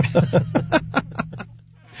 o'clock?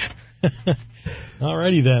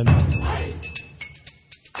 Alrighty then.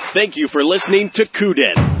 Thank you for listening to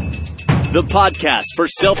KUDEN, the podcast for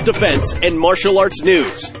self-defense and martial arts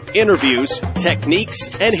news, interviews, techniques,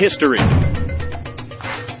 and history.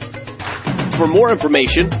 For more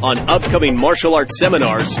information on upcoming martial arts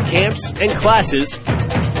seminars, camps, and classes,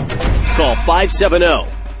 call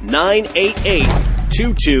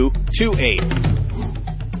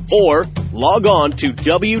 570-988-2228 or log on to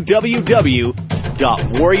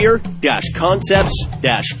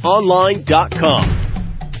www.warrior-concepts-online.com.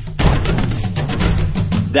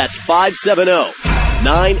 That's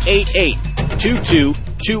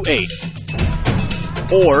 570-988-2228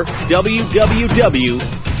 or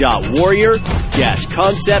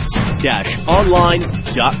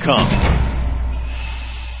www.warrior-concepts-online.com.